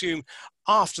to consume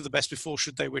after the best before,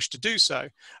 should they wish to do so,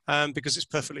 because it's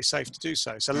perfectly safe to do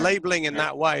so. So labeling in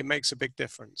that way makes a big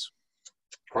difference.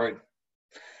 Great.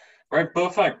 Great,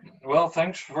 perfect. Well,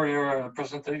 thanks for your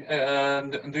presentation.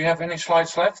 Do you have any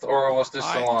slides left, or was this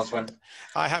the last one?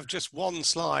 I have just one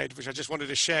slide, which I just wanted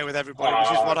to share with everybody,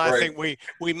 which is what I think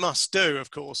we must do,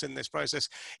 of course, in this process,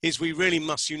 is we really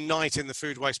must unite in the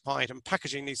food waste fight, and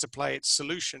packaging needs to play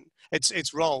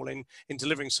its role in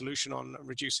delivering solution on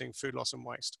reducing food loss and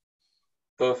waste.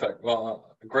 Perfect.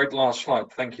 Well, great last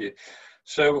slide. Thank you.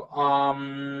 So,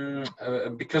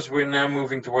 because we're now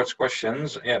moving towards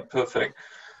questions, yeah, perfect.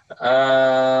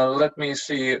 Let me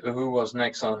see who was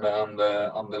next on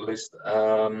the list.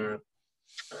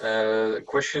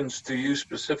 Questions to you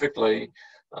specifically.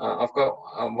 I've got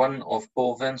one of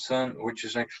Paul Vincent, which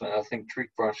is actually, I think, 3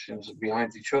 questions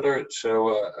behind each other.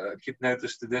 So keep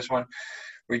notice to this one.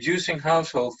 Reducing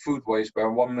household food waste by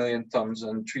 1 million tons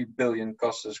and 3 billion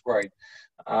costs is great.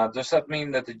 Does that mean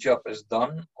that the job is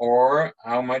done, or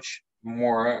how much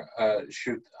more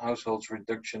should households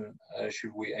reduction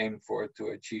should we aim for to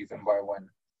achieve, and by when?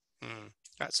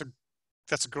 That's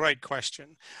a great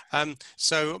question.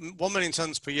 So 1 million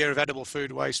tons per year of edible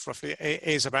food waste roughly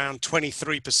is around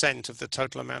 23% of the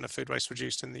total amount of food waste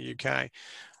reduced in the UK.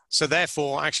 So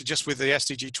therefore, actually, just with the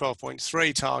SDG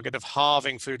 12.3 target of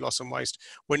halving food loss and waste,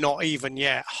 we're not even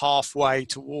yet halfway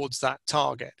towards that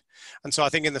target. And so I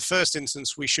think in the first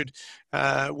instance, we should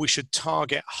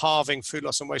target halving food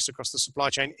loss and waste across the supply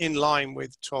chain in line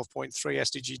with 12.3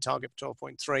 SDG target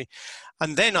 12.3.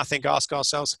 And then I think ask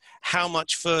ourselves, how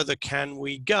much further can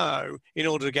we go in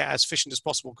order to get as efficient as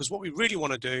possible? Because what we really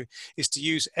want to do is to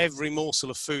use every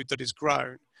morsel of food that is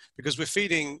grown. Because we're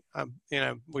feeding,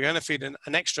 we're going to feed an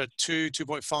extra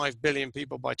 2.5 billion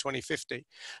people by 2050.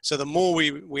 So the more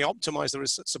we optimize the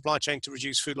supply chain to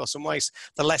reduce food loss and waste,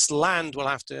 the less land we'll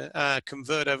have to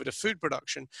convert over to food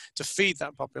production to feed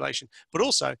that population. But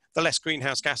also, the less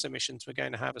greenhouse gas emissions we're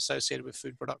going to have associated with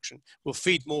food production. We'll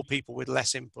feed more people with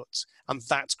less inputs, and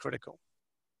that's critical.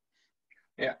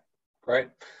 Yeah, great.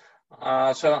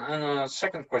 So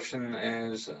second question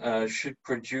is, should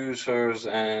producers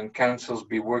and councils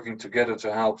be working together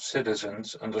to help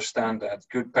citizens understand that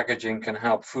good packaging can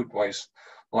help food waste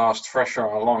last fresher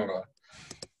or longer?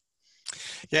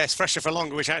 Yes, fresher for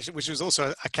longer, which was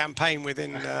also a campaign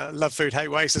within Love Food, Hate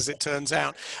Waste, as it turns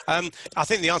out. I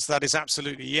think the answer to that is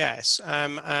absolutely yes.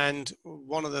 And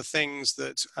one of the things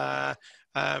that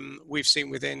we've seen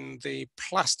within the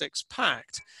Plastics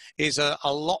Pact is a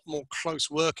lot more close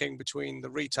working between the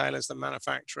retailers, the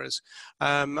manufacturers,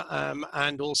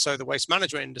 and also the waste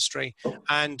management industry.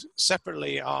 And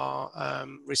separately, our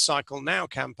Recycle Now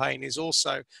campaign is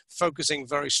also focusing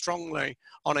very strongly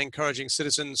on encouraging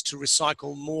citizens to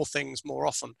recycle more things more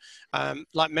often.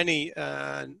 Like many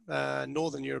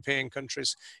Northern European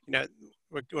countries, you know,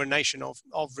 we're a nation of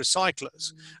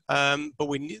recyclers, but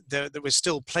there is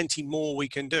still plenty more we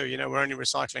can do. You know, we're only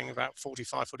recycling about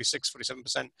 45, 46,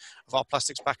 47% of our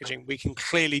plastics packaging. We can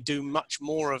clearly do much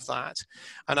more of that.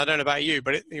 And I don't know about you,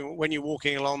 but you know, when you're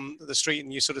walking along the street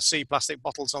and you sort of see plastic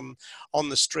bottles on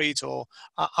the street or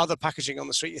other packaging on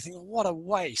the street, you think, well, what a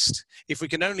waste. If we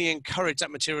can only encourage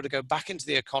that material to go back into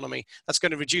the economy, that's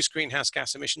going to reduce greenhouse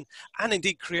gas emission and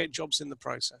indeed create jobs in the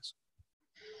process.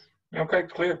 Okay,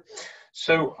 clear.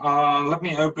 So let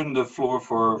me open the floor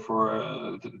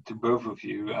to both of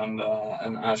you, and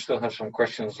I still have some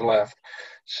questions left.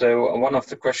 So one of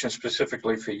the questions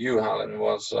specifically for you, Helén,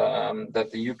 was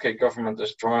that the UK government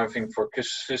is driving for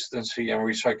consistency and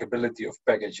recyclability of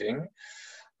packaging.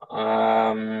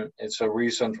 It's a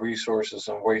recent resources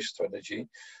and waste strategy,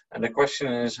 and the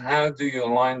question is, how do you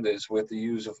align this with the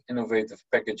use of innovative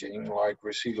packaging like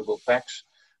resealable packs,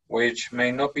 which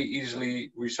may not be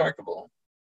easily recyclable?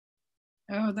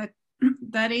 Oh,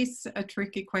 that is a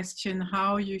tricky question,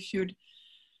 how you should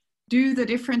do the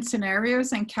different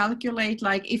scenarios and calculate,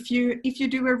 like if you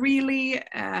do a really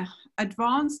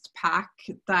advanced pack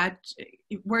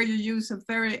where you use a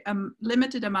very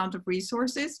limited amount of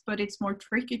resources, but it's more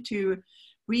tricky to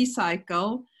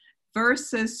recycle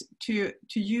versus to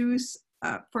use,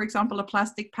 for example, a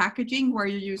plastic packaging where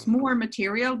you use more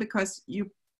material because you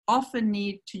often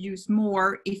need to use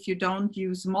more if you don't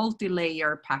use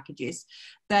multi-layer packages.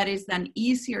 That is then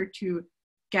easier to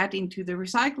get into the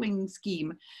recycling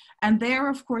scheme. And there,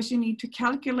 of course, you need to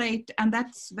calculate, and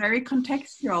that's very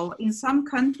contextual. In some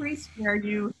countries where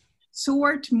you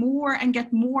sort more and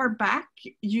get more back,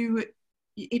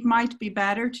 it might be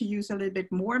better to use a little bit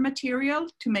more material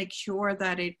to make sure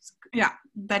that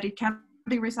that it can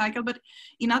be recycled. But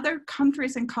in other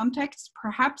countries and contexts,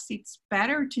 perhaps it's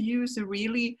better to use a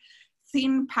really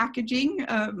thin packaging,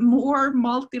 more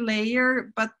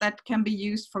multi-layer, but that can be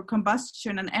used for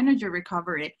combustion and energy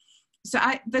recovery. So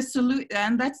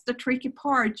and that's the tricky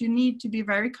part. You need to be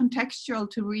very contextual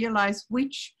to realize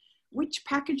which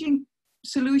packaging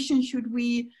solution should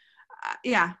we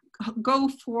go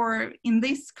for in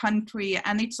this country.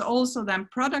 And it's also then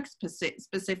product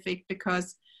specific,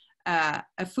 because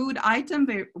a food item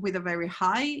with a very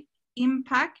high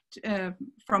impact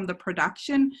from the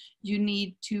production, you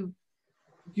need to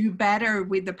do better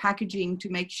with the packaging to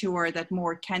make sure that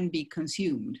more can be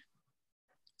consumed.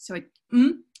 So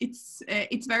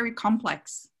it's very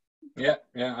complex. Yeah,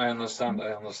 I understand.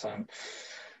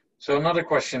 So another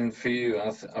question for you,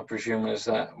 I presume, is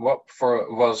that what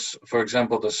was, for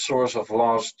example, the source of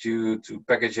loss due to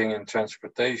packaging and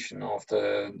transportation of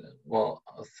the, well,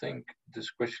 I think this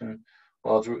question,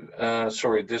 well,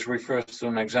 sorry, this refers to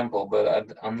an example, but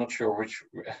I'm not sure which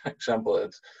example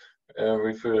it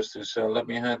refers to. So let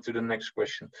me head to the next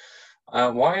question.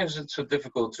 Why is it so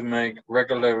difficult to make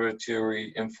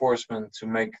regulatory enforcement to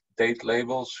make date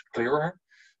labels clearer?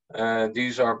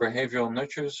 These are behavioral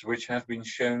nudges which have been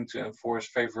shown to enforce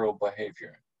favorable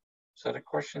behavior. Is that a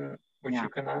question which you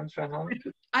can answer, Helén?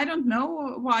 I don't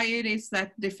know why it is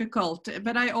that difficult,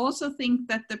 but I also think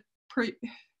that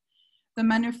the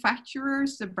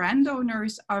manufacturers, the brand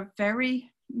owners are very,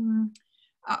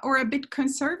 or a bit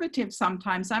conservative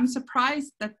sometimes. I'm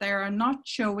surprised that they are not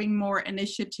showing more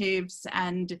initiatives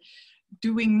and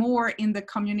doing more in the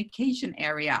communication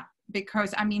area.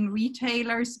 Because, I mean,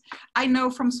 retailers, I know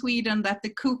from Sweden that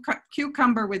the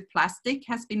cucumber with plastic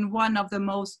has been one of the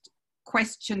most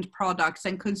questioned products,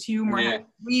 and consumers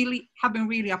have been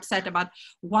really upset about,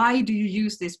 why do you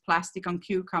use this plastic on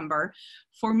cucumber?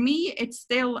 For me, it's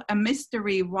still a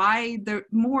mystery why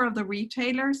more of the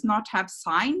retailers not have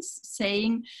signs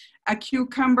saying a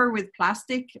cucumber with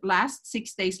plastic lasts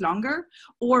 6 days longer,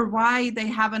 or why they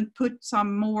haven't put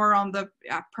some more on the,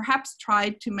 perhaps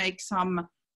tried to make some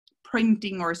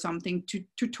printing or something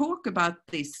to talk about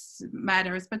these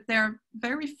matters, but there are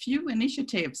very few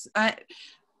initiatives.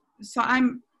 So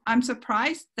I'm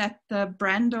surprised that the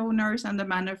brand owners and the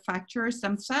manufacturers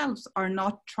themselves are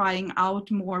not trying out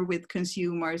more with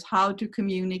consumers, how to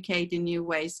communicate in new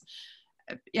ways.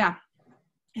 So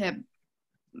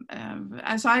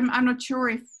I'm not sure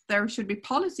if there should be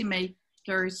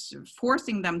policymakers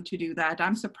forcing them to do that.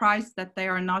 I'm surprised that they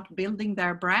are not building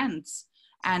their brands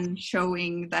and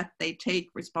showing that they take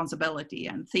responsibility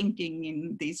and thinking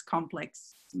in these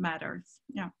complex matters.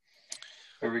 Yeah.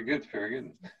 Very good, very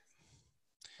good.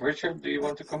 Richard, do you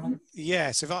want to comment?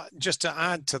 Yes, just to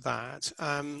add to that,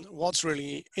 what's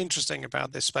really interesting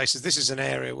about this space is this is an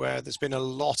area where there's been a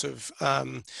lot of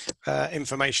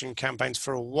information campaigns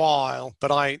for a while,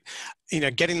 but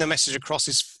getting the message across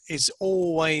is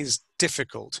always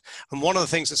difficult. And one of the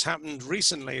things that's happened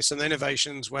recently is some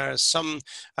innovations where some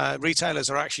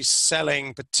retailers are actually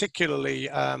selling particularly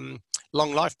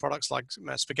long life products like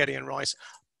spaghetti and rice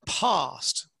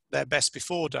past their best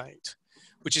before date,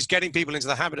 which is getting people into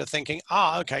the habit of thinking,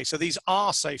 okay, so these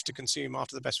are safe to consume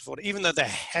after the best before date, even though they're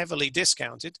heavily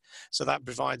discounted. So that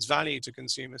provides value to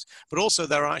consumers. But also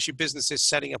there are actually businesses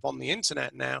setting up on the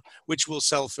internet now, which will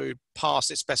sell food past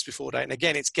its best before date. And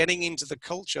again, it's getting into the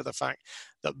culture, the fact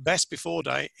that best before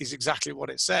date is exactly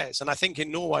what it says. And I think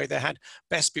in Norway, they had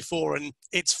best before and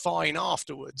it's fine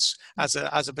afterwards as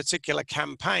a particular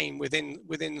campaign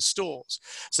within stores.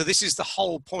 So this is the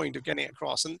whole point of getting it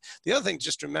across. And the other thing to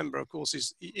just remember, of course,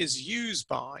 is used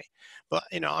by. But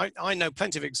I know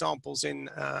plenty of examples in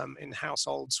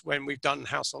households when we've done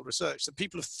household research that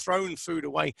people have thrown food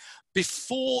away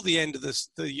before the end of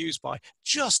the use by,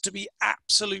 just to be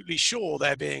absolutely sure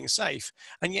they're being safe.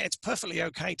 And yet it's perfectly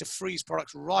okay to freeze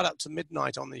products right up to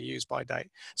midnight on the use by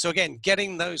date. So again,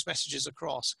 getting those messages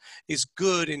across is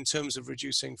good in terms of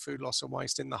reducing food loss and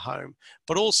waste in the home,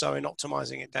 but also in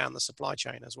optimizing it down the supply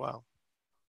chain as well.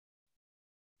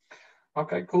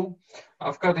 Okay, cool.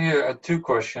 I've got here 2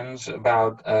 questions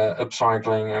about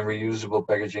upcycling and reusable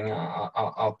packaging.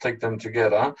 I'll take them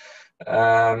together.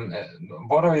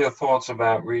 What are your thoughts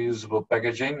about reusable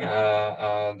packaging?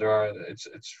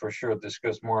 It's for sure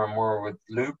discussed more and more with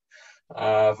Luke,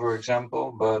 for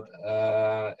example. But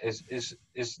is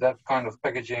that kind of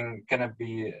packaging, can it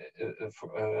be?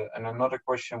 And another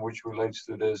question which relates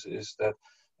to this is that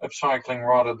upcycling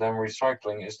rather than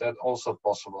recycling, is that also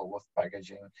possible with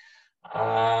packaging?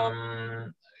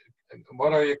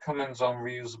 What are your comments on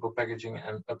reusable packaging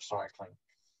and upcycling?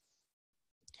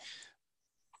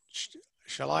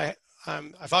 Shall I?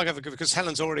 If I go, because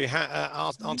Helen's already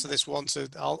answered this once,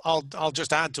 I'll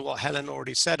just add to what Helen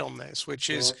already said on this, which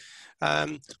is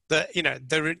that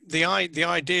the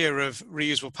idea of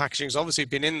reusable packaging has obviously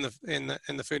been in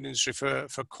the food industry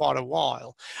for quite a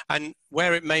while, and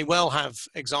where it may well have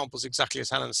examples exactly as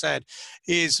Helen said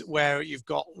is where you've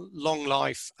got long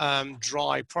life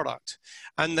dry product,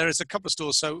 and there is a couple of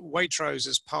stores. So Waitrose,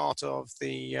 as part of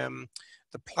the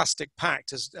Plastic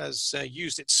Pact, has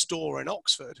used its store in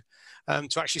Oxford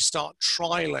to actually start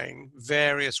trialing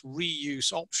various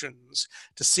reuse options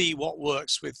to see what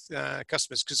works with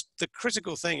customers. Because the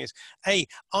critical thing is,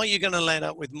 are you going to end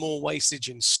up with more wastage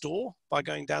in store by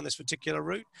going down this particular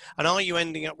route? And are you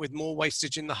ending up with more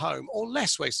wastage in the home or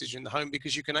less wastage in the home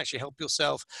because you can actually help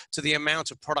yourself to the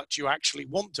amount of product you actually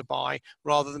want to buy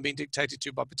rather than being dictated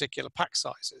to by particular pack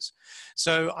sizes?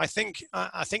 So I think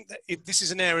that this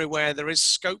is an area where there is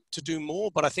scope to do more,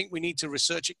 but I think we need to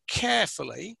research it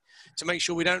carefully to make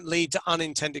sure we don't lead to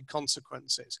unintended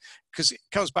consequences. Because it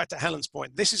comes back to Helen's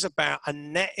point. This is about a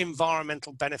net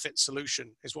environmental benefit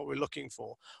solution is what we're looking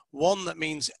for. One that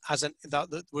means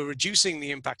that we're reducing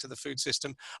the impact of the food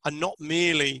system and not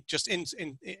merely just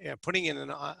putting in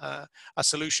a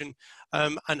solution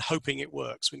and hoping it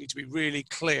works. We need to be really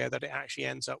clear that it actually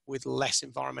ends up with less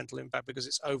environmental impact because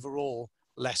it's overall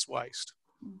less waste.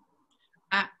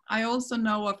 I also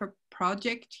know of a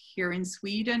project here in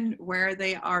Sweden where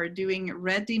they are doing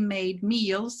ready-made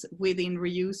meals within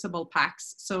reusable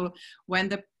packs. So when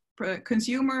the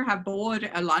consumer have bought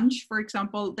a lunch, for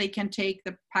example, they can take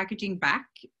the packaging back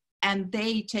and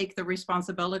they take the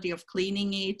responsibility of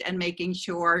cleaning it and making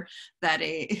sure that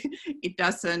it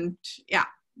doesn't,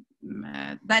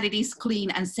 that it is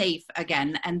clean and safe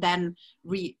again, and then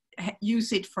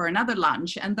use it for another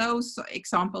lunch. And those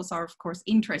examples are, of course,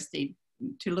 interesting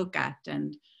to look at.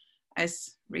 And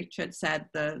as Richard said,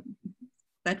 that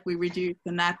we reduce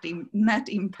the net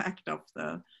impact of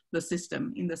the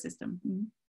system in the system.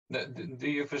 Do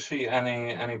you foresee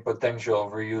any potential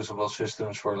reusable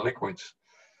systems for liquids?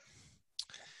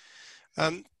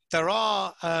 There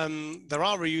are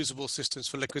reusable systems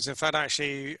for liquids. In fact,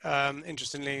 actually,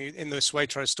 interestingly, in the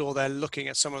Waitrose store, they're looking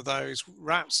at some of those.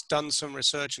 RAP's done some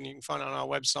research, and you can find it on our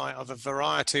website, of a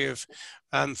variety of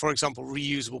for example,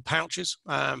 reusable pouches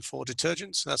for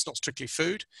detergents. That's not strictly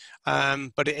food,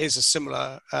 but it is a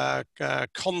similar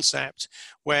concept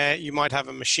where you might have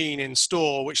a machine in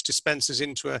store which dispenses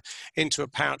into a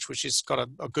pouch which has got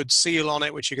a good seal on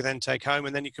it, which you can then take home,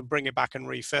 and then you can bring it back and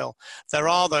refill. There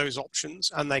are those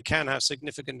options, and they can have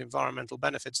significant environmental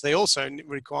benefits. They also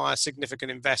require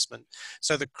significant investment.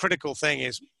 So the critical thing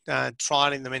is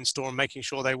trialing them in store and making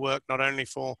sure they work not only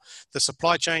for the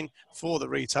supply chain, for the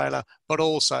retailer, but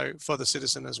also for the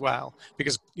citizen as well.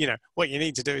 Because, you know, what you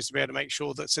need to do is to be able to make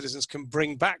sure that citizens can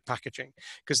bring back packaging,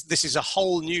 because this is a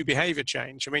whole new behavior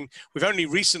change. I mean, we've only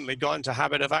recently got into the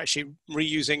habit of actually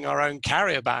reusing our own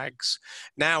carrier bags.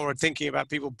 Now we're thinking about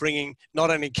people bringing not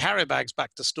only carrier bags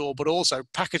back to store, but also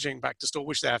packaging back to store,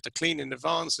 which they have to clean in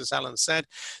advance, as Alan said.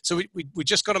 So we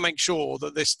just got to make sure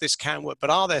that this can work. But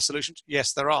are there solutions?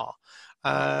 Yes, there are.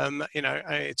 You know,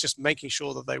 it's just making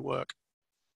sure that they work.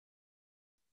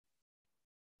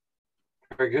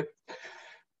 Very good.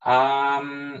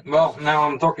 Well, now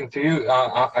I'm talking to you.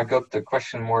 I got the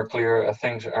question more clear.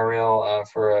 Thanks, Ariel,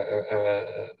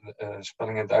 for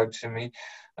spelling it out to me.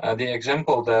 The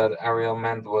example that Ariel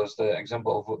meant was the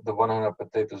example of the 100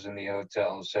 potatoes in the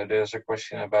hotel. So there's a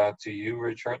question about to you,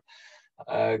 Richard.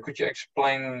 Could you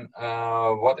explain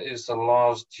what is the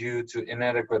loss due to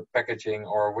inadequate packaging,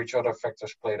 or which other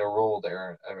factors played a role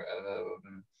there?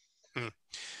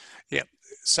 Yeah.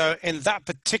 So in that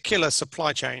particular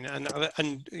supply chain,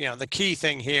 and you know, the key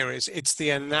thing here is it's the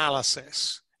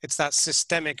analysis. It's that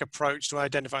systemic approach to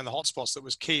identifying the hotspots that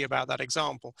was key about that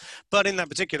example. But in that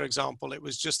particular example, it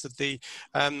was just that the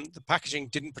packaging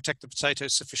didn't protect the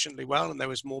potatoes sufficiently well, and there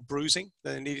was more bruising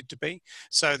than there needed to be.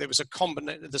 So there was a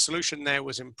combination. The solution there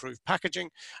was improved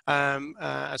packaging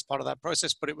as part of that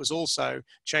process, but it was also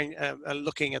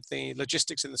looking at the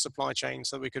logistics in the supply chain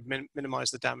so that we could minimize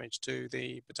the damage to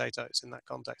the potatoes in that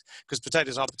context, because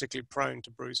potatoes are particularly prone to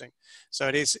bruising. So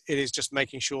it is just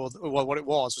making sure that, well, what it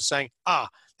was saying,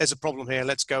 there's a problem here.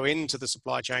 Let's go into the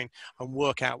supply chain and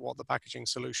work out what the packaging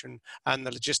solution and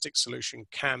the logistics solution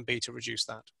can be to reduce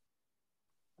that.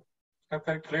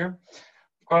 Okay, clear.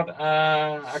 Got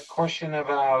a question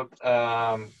about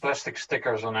plastic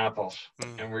stickers on apples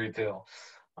in retail.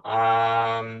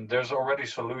 There's already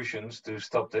solutions to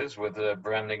stop this with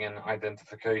branding and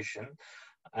identification.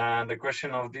 And the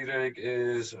question of Diederik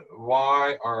is,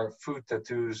 why are food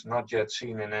tattoos not yet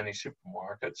seen in any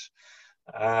supermarkets?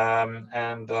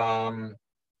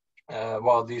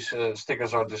 While these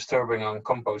stickers are disturbing on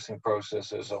composting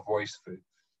processes of waste food.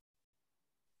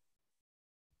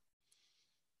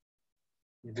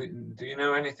 Do you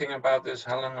know anything about this,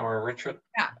 Helen or Richard?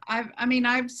 Yeah,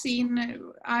 I've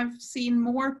seen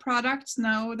more products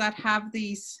now that have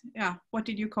these, what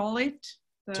did you call it?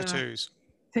 Tattoos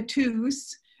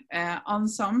on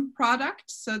some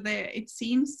products. So it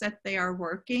seems that they are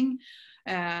working.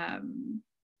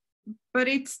 But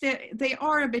they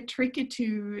are a bit tricky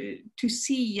to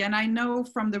see. And I know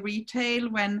from the retail,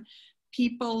 when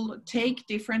people take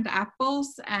different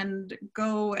apples and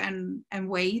go and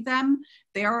weigh them,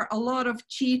 there are a lot of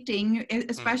cheating,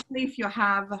 especially if you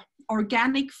have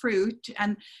organic fruit,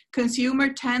 and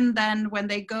consumers tend then, when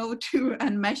they go to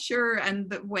and measure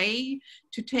and weigh,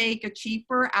 to take a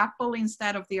cheaper apple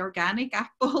instead of the organic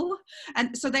apple.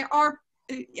 And so there are,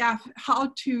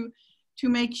 how to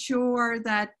make sure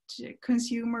that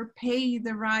consumer pay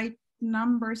the right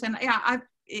numbers. And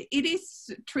it is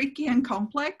tricky and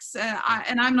complex.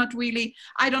 And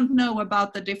I don't know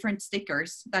about the different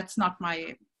stickers. That's not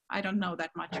I don't know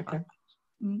that much about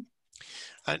that.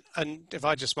 And if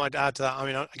I just might add to that, I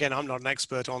mean, again, I'm not an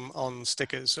expert on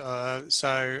stickers, and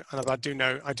I do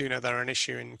know they're an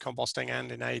issue in composting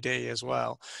and in AD as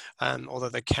well, although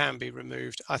they can be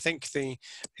removed. I think the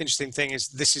interesting thing is,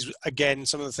 this is again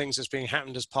some of the things that's being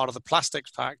happened as part of the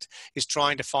Plastics Pact, is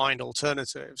trying to find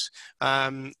alternatives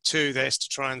to this, to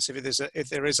try and see if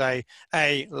there is a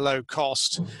low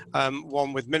cost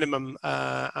one with minimum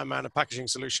amount of packaging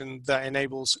solution that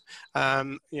enables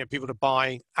people to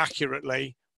buy accurately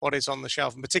what is on the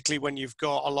shelf, and particularly when you've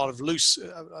got a lot of loose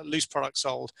products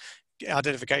sold,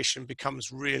 identification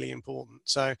becomes really important.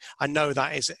 So I know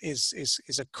that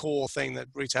is a core thing that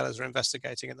retailers are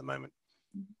investigating at the moment.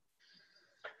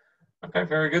 Okay,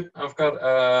 very good. I've got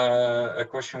a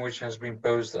question which has been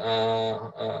posed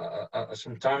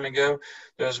some time ago.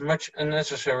 There's much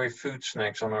unnecessary food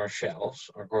snacks on our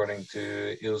shelves, according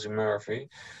to Ilse Murphy,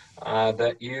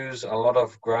 that use a lot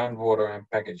of groundwater and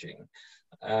packaging.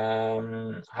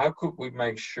 How could we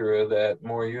make sure that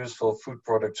more useful food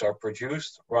products are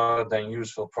produced rather than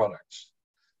useful products?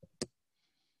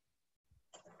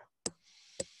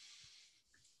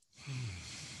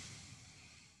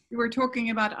 You were talking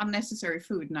about unnecessary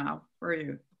food now, were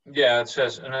you? Yeah, it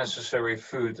says unnecessary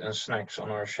food and snacks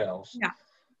on our shelves. Yeah,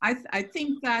 I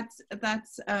think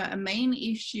that's a main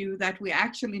issue that we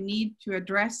actually need to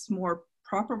address more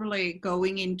properly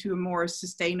going into a more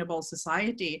sustainable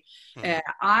society.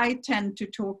 I tend to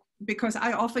talk, because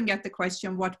I often get the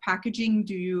question, what packaging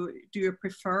do you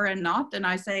prefer and not? And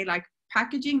I say, like,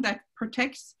 packaging that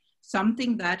protects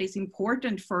something that is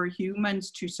important for humans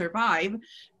to survive,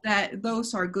 that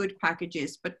those are good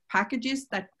packages. But packages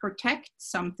that protect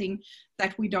something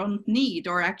that we don't need,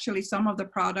 or actually some of the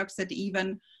products that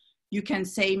even you can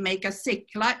say make us sick,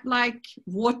 like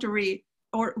watery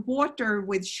or water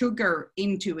with sugar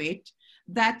into it,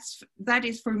 that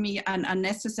is for me an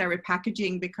unnecessary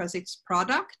packaging, because it's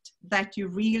product that you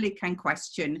really can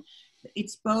question.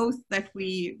 It's both that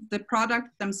the product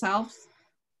themselves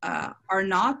are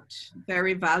not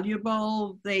very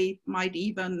valuable. They might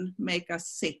even make us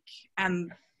sick.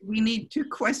 And we need to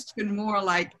question more,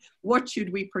 like, what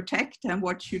should we protect and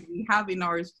what should we have in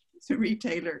our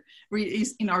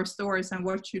in our stores, and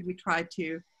what should we try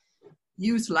to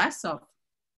use less of?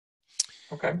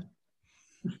 Okay.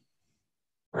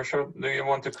 Rachel, do you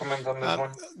want to comment on this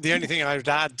one? The only thing I would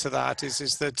add to that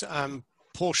is that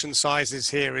portion sizes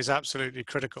here is absolutely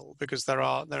critical, because there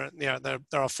are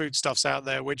foodstuffs out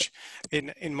there which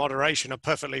in moderation are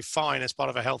perfectly fine as part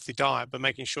of a healthy diet, but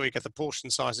making sure you get the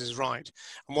portion sizes right.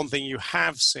 And one thing you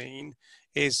have seen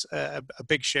is a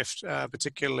big shift,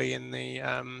 particularly in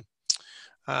the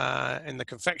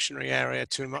confectionery area,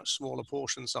 to a much smaller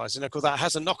portion size. And of course that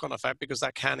has a knock-on effect, because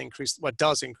that can increase, well,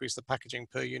 does increase the packaging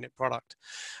per unit product.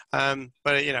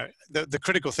 But you know, the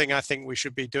critical thing I think we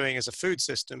should be doing as a food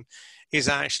system is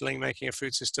actually making a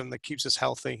food system that keeps us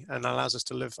healthy and allows us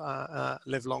to live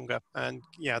longer. And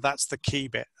yeah, that's the key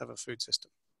bit of a food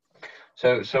system.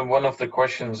 So one of the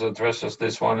questions addresses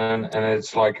this one, and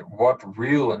it's like, what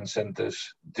real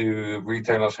incentives do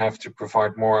retailers have to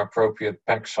provide more appropriate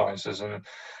pack sizes and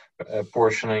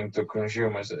portioning to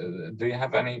consumers? Do you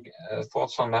have any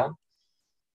thoughts on that?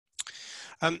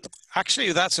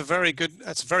 Actually, that's a very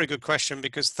good question,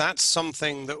 because that's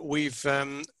something that we've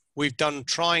done,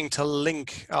 trying to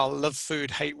link our Love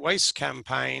Food, Hate Waste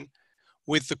campaign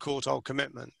with the Courtauld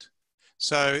commitment.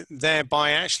 So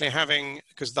thereby actually having,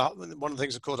 because one of the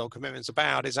things the Courtauld commitment is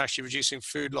about is actually reducing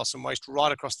food loss and waste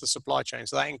right across the supply chain.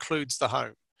 So that includes the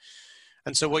home.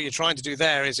 And so what you're trying to do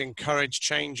there is encourage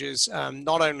changes,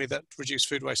 not only that reduce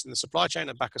food waste in the supply chain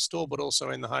and back of store, but also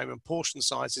in the home. And portion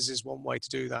sizes is one way to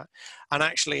do that. And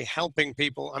actually helping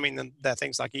people, I mean, there are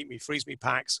things like Eat Me, Freeze Me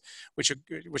packs, which are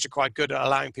quite good at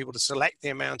allowing people to select the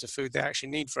amount of food they actually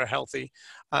need for a healthy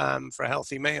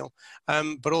meal.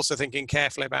 But also thinking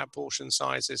carefully about portion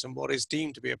sizes, and what is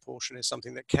deemed to be a portion is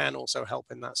something that can also help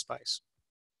in that space.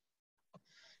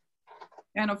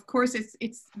 And of course,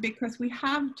 it's because we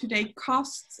have today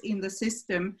costs in the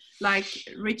system, like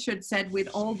Richard said, with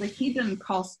all the hidden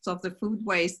costs of the food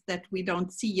waste that we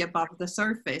don't see above the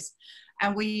surface.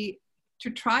 And to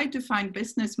try to find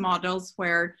business models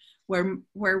where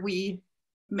we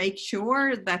make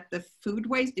sure that the food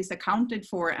waste is accounted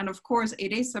for. And of course,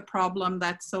 it is a problem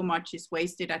that so much is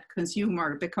wasted at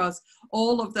consumer, because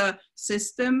all of the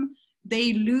system,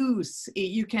 they lose.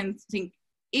 You can think,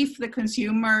 if the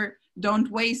consumer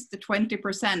don't waste the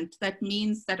 20%, that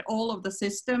means that all of the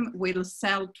system will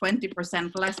sell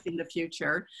 20% less in the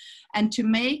future. And to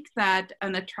make that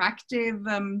an attractive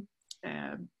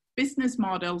business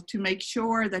model, to make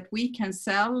sure that we can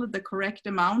sell the correct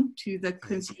amount to the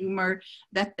consumer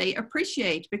that they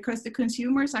appreciate, because the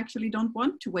consumers actually don't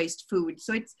want to waste food.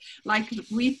 So it's like,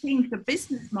 we think the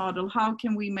business model, how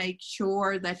can we make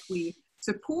sure that we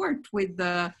support with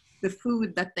the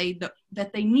food that they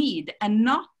need, and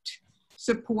not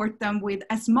support them with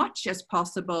as much as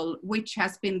possible, which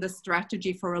has been the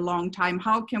strategy for a long time.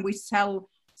 How can we sell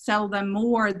them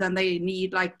more than they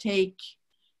need, like take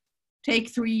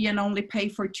 3 and only pay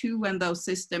for 2, and those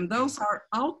systems, those are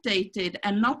outdated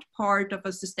and not part of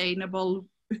a sustainable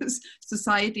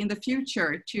society in the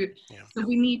future. So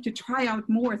we need to try out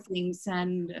more things,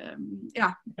 and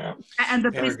and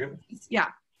the business,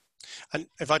 And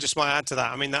if I just might add to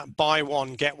that, I mean, that buy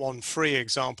one, get one free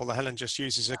example that Helén just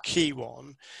uses is a key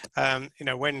one. You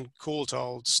know, when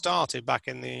Courtauld started back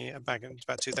in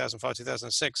about 2005,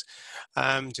 2006,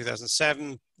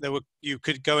 2007, you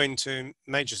could go into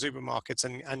major supermarkets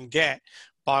and get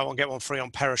buy one, get one free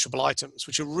on perishable items,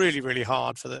 which are really, really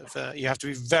hard you have to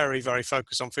be very, very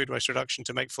focused on food waste reduction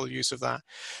to make full use of that.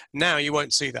 Now you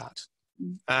won't see that.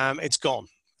 It's gone.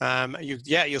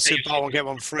 You'll see buy one get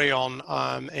one free on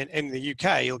in the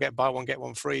UK. You'll get buy one get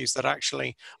one frees that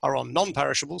actually are on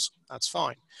non-perishables. That's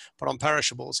fine, but on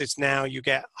perishables, it's now you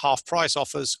get half price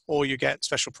offers or you get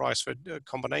special price for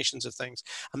combinations of things,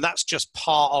 and that's just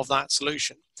part of that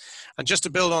solution. And just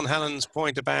to build on Helen's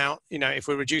point about, if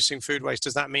we're reducing food waste,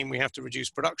 does that mean we have to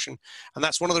reduce production? And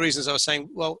that's one of the reasons I was saying,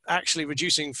 well, actually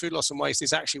reducing food loss and waste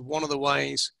is actually one of the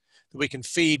ways that we can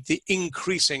feed the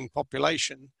increasing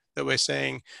population that we're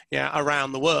seeing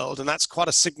around the world. And that's quite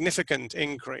a significant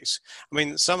increase. I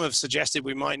mean, some have suggested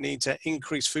we might need to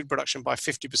increase food production by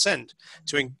 50%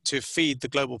 to feed the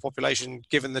global population,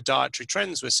 given the dietary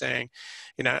trends we're seeing.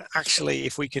 Actually,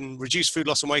 if we can reduce food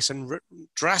loss and waste and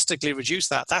drastically reduce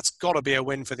that, that's got to be a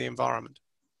win for the environment.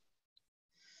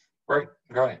 Great.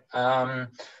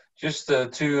 Just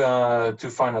two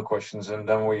final questions, and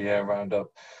then we round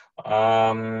up.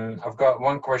 I've got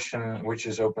one question which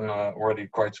is open already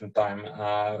quite some time,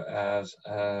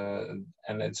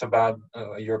 and it's about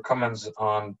your comments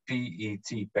on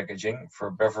PET packaging for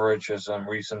beverages and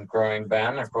recent growing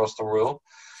ban across the world.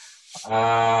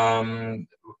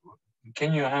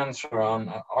 Can you answer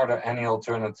on, are there any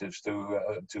alternatives to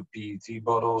PET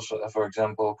bottles? For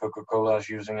example, Coca-Cola is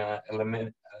using an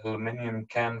aluminum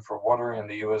can for water in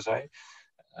the USA.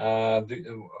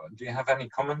 Do you have any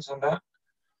comments on that?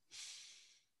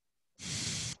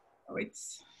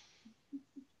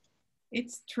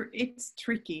 It's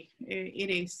tricky. It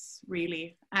is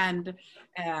really. And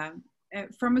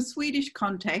from a Swedish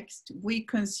context, we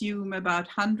consume about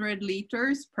 100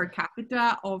 liters per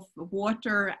capita of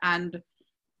water and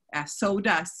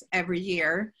sodas every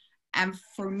year. And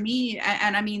for me,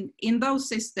 and I mean, in those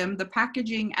systems, the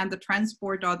packaging and the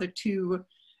transport are the two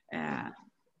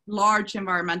large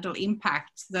environmental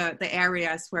impacts, the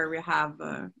areas where we have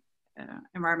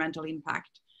environmental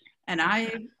impact. And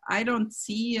I don't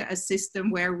see a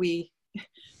system where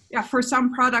for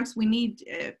some products we need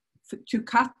to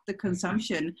cut the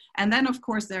consumption. And then of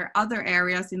course there are other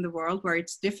areas in the world where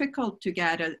it's difficult to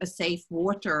get a safe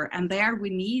water, and there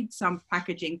we need some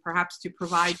packaging perhaps to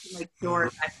provide, to make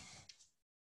sure that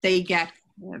they get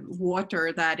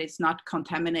water that is not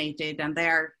contaminated. And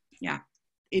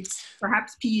it's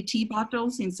perhaps PET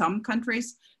bottles in some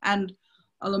countries, and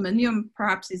aluminium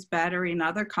perhaps is better in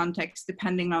other contexts,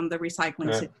 depending on the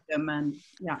recycling system. And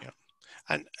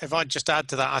And if I just add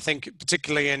to that, I think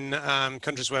particularly in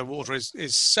countries where water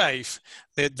is safe,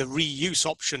 the reuse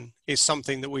option is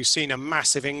something that we've seen a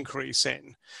massive increase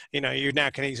in. You now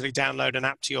can easily download an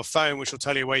app to your phone, which will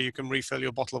tell you where you can refill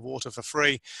your bottle of water for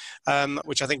free,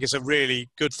 which I think is a really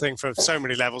good thing for so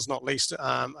many levels, not least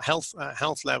health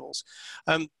levels.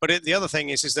 But the other thing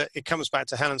is that it comes back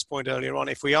to Helen's point earlier on.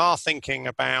 If we are thinking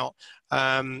about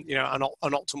an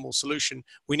optimal solution,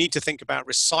 we need to think about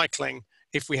recycling.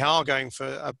 If we are going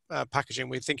for packaging,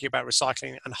 we're thinking about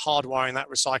recycling and hardwiring that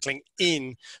recycling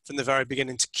in from the very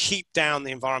beginning to keep down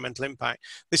the environmental impact.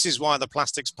 This is why the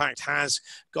Plastics Pact has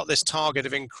got this target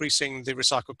of increasing the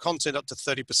recycled content up to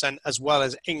 30%, as well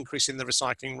as increasing the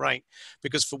recycling rate.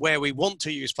 Because for where we want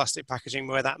to use plastic packaging,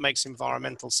 where that makes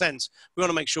environmental sense, we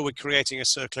want to make sure we're creating a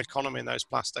circular economy in those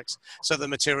plastics, so the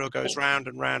material goes round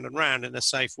and round and round in a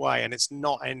safe way, and it's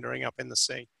not ending up in the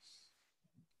sea.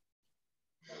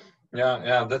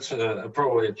 Yeah, that's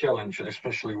probably a challenge,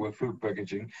 especially with food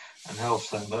packaging and health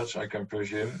standards, I can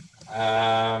presume.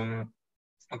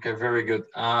 Okay, very good.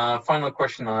 Final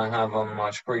question I have on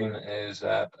my screen is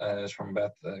from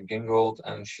Beth Gingold,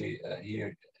 and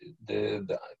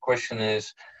the question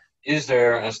is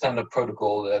there a standard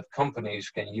protocol that companies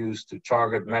can use to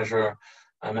target, measure,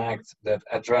 and act that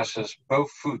addresses both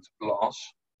food loss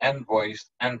and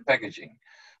waste and packaging?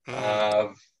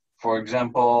 For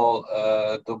example,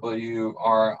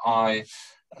 WRI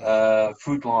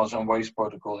food loss and waste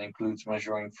protocol includes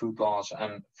measuring food loss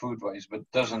and food waste, but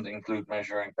doesn't include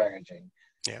measuring packaging.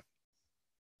 Yeah,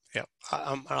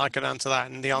 I can answer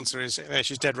that, and the answer is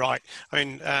she's dead right. I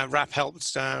mean, RAP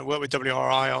helped work with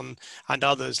WRI and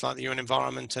others like the UN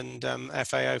Environment and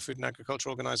FAO, Food and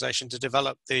Agriculture Organization, to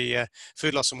develop the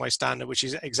food loss and waste standard, which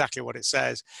is exactly what it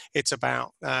says. It's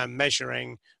about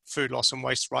measuring food loss and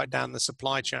waste right down the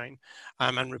supply chain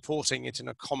and reporting it in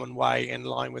a common way in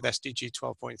line with SDG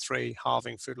 12.3,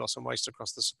 halving food loss and waste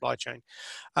across the supply chain.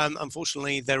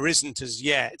 Unfortunately, there isn't as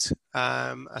yet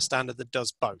a standard that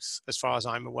does both, as far as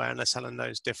I'm aware, unless Helen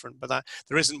knows different, but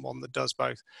there isn't one that does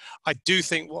both. I do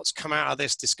think what's come out of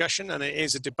this discussion, and it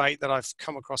is a debate that I've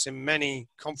come across in many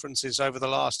conferences over the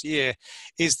last year,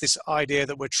 is this idea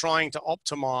that we're trying to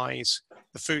optimize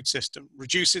the food system,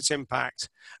 reduce its impact,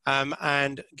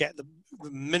 and get the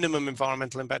minimum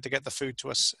environmental impact to get the food to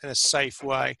us in a safe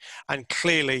way. And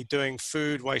clearly doing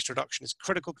food waste reduction is a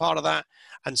critical part of that,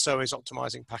 and so is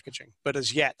optimizing packaging. But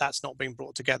as yet, that's not been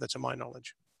brought together to my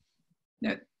knowledge.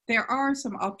 No, there are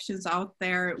some options out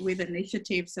there with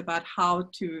initiatives about how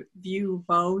to view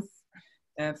both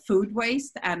food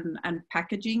waste and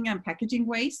packaging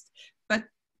waste, but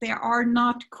they are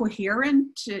not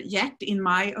coherent yet, in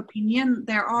my opinion.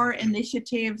 There are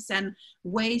initiatives and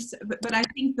ways, but I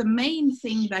think the main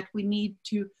thing that we need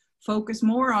to focus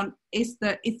more on is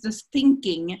the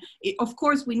thinking. Of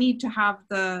course, we need to have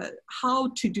the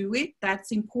how to do it.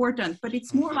 That's important, but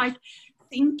it's more like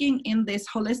thinking in this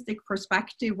holistic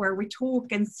perspective where we talk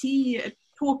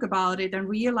talk about it and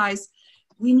realize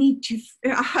we need to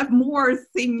have more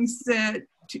things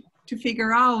to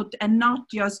figure out and not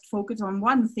just focus on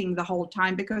one thing the whole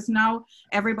time, because now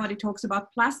everybody talks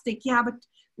about plastic. Yeah, but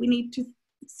we need to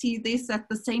see this at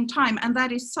the same time. And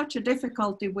that is such a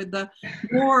difficulty with the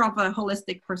more of a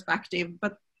holistic perspective.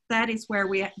 But that is where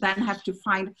we then have to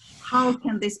find how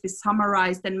can this be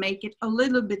summarized and make it a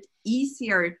little bit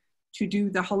easier to do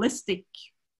the holistic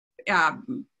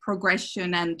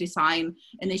progression and design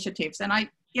initiatives. And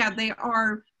there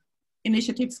are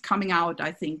initiatives coming out,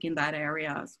 I think, in that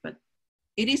areas, but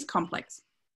it is complex.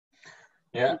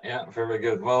 Yeah, very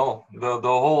good. Well, the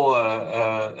whole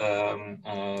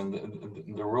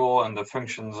the role and the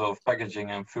functions of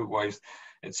packaging and food waste,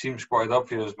 it seems quite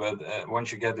obvious, but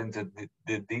once you get into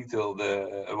the detail,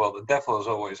 the devil is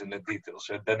always in the details,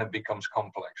 so then it becomes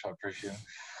complex, I presume.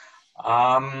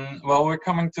 Well, we're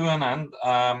coming to an end.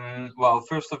 Well,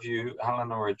 first of you,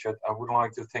 Helén and Richard, I would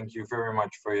like to thank you very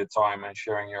much for your time and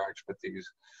sharing your expertise.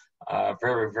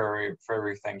 Very, very,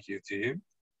 very thank you to you.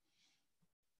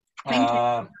 Thank you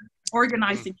for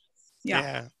organizing.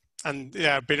 Yeah, and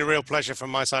yeah, it's been a real pleasure from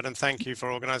my side, and thank you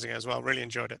for organizing it as well. Really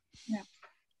enjoyed it. Yeah.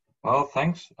 Well,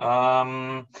 thanks.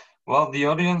 Well, the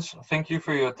audience, thank you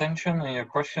for your attention and your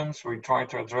questions. We try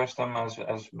to address them as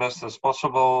best as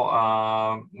possible,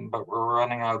 but we're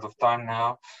running out of time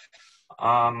now.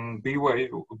 Be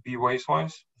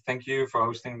Wastewise, thank you for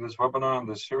hosting this webinar and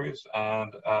this series.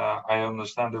 And I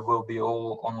understand it will be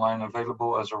all online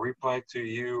available as a replay to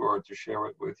you or to share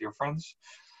it with your friends.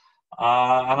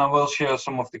 And I will share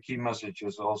some of the key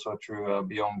messages also through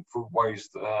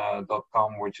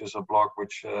beyondfoodwaste.com, which is a blog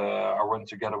which I run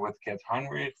together with Kat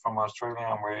Heinrich from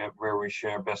Australia, where we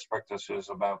share best practices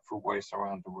about food waste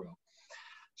around the world.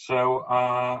 So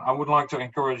I would like to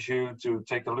encourage you to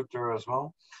take a look there as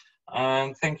well.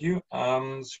 And thank you.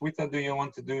 Sweta, do you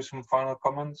want to do some final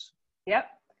comments? Yep.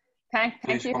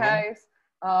 Thank you, guys.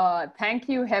 Thank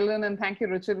you, Helén, and thank you,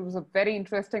 Richard. It was a very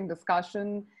interesting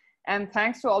discussion. And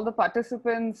thanks to all the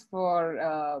participants for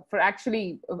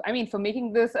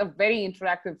making this a very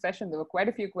interactive session. There were quite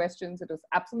a few questions. It was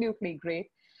absolutely great.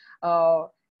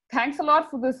 Thanks a lot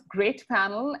for this great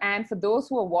panel. And for those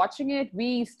who are watching it,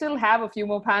 we still have a few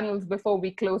more panels before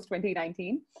we close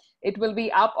 2019. It will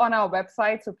be up on our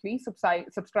website, so please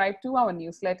subscribe to our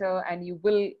newsletter, and you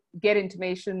will get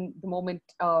intimation the moment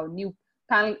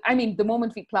the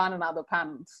moment we plan another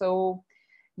panel. So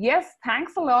yes,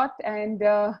 thanks a lot, and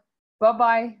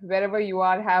bye-bye, wherever you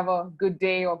are. Have a good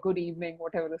day or good evening,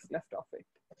 whatever is left of it.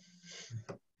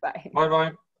 Bye.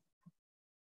 Bye-bye.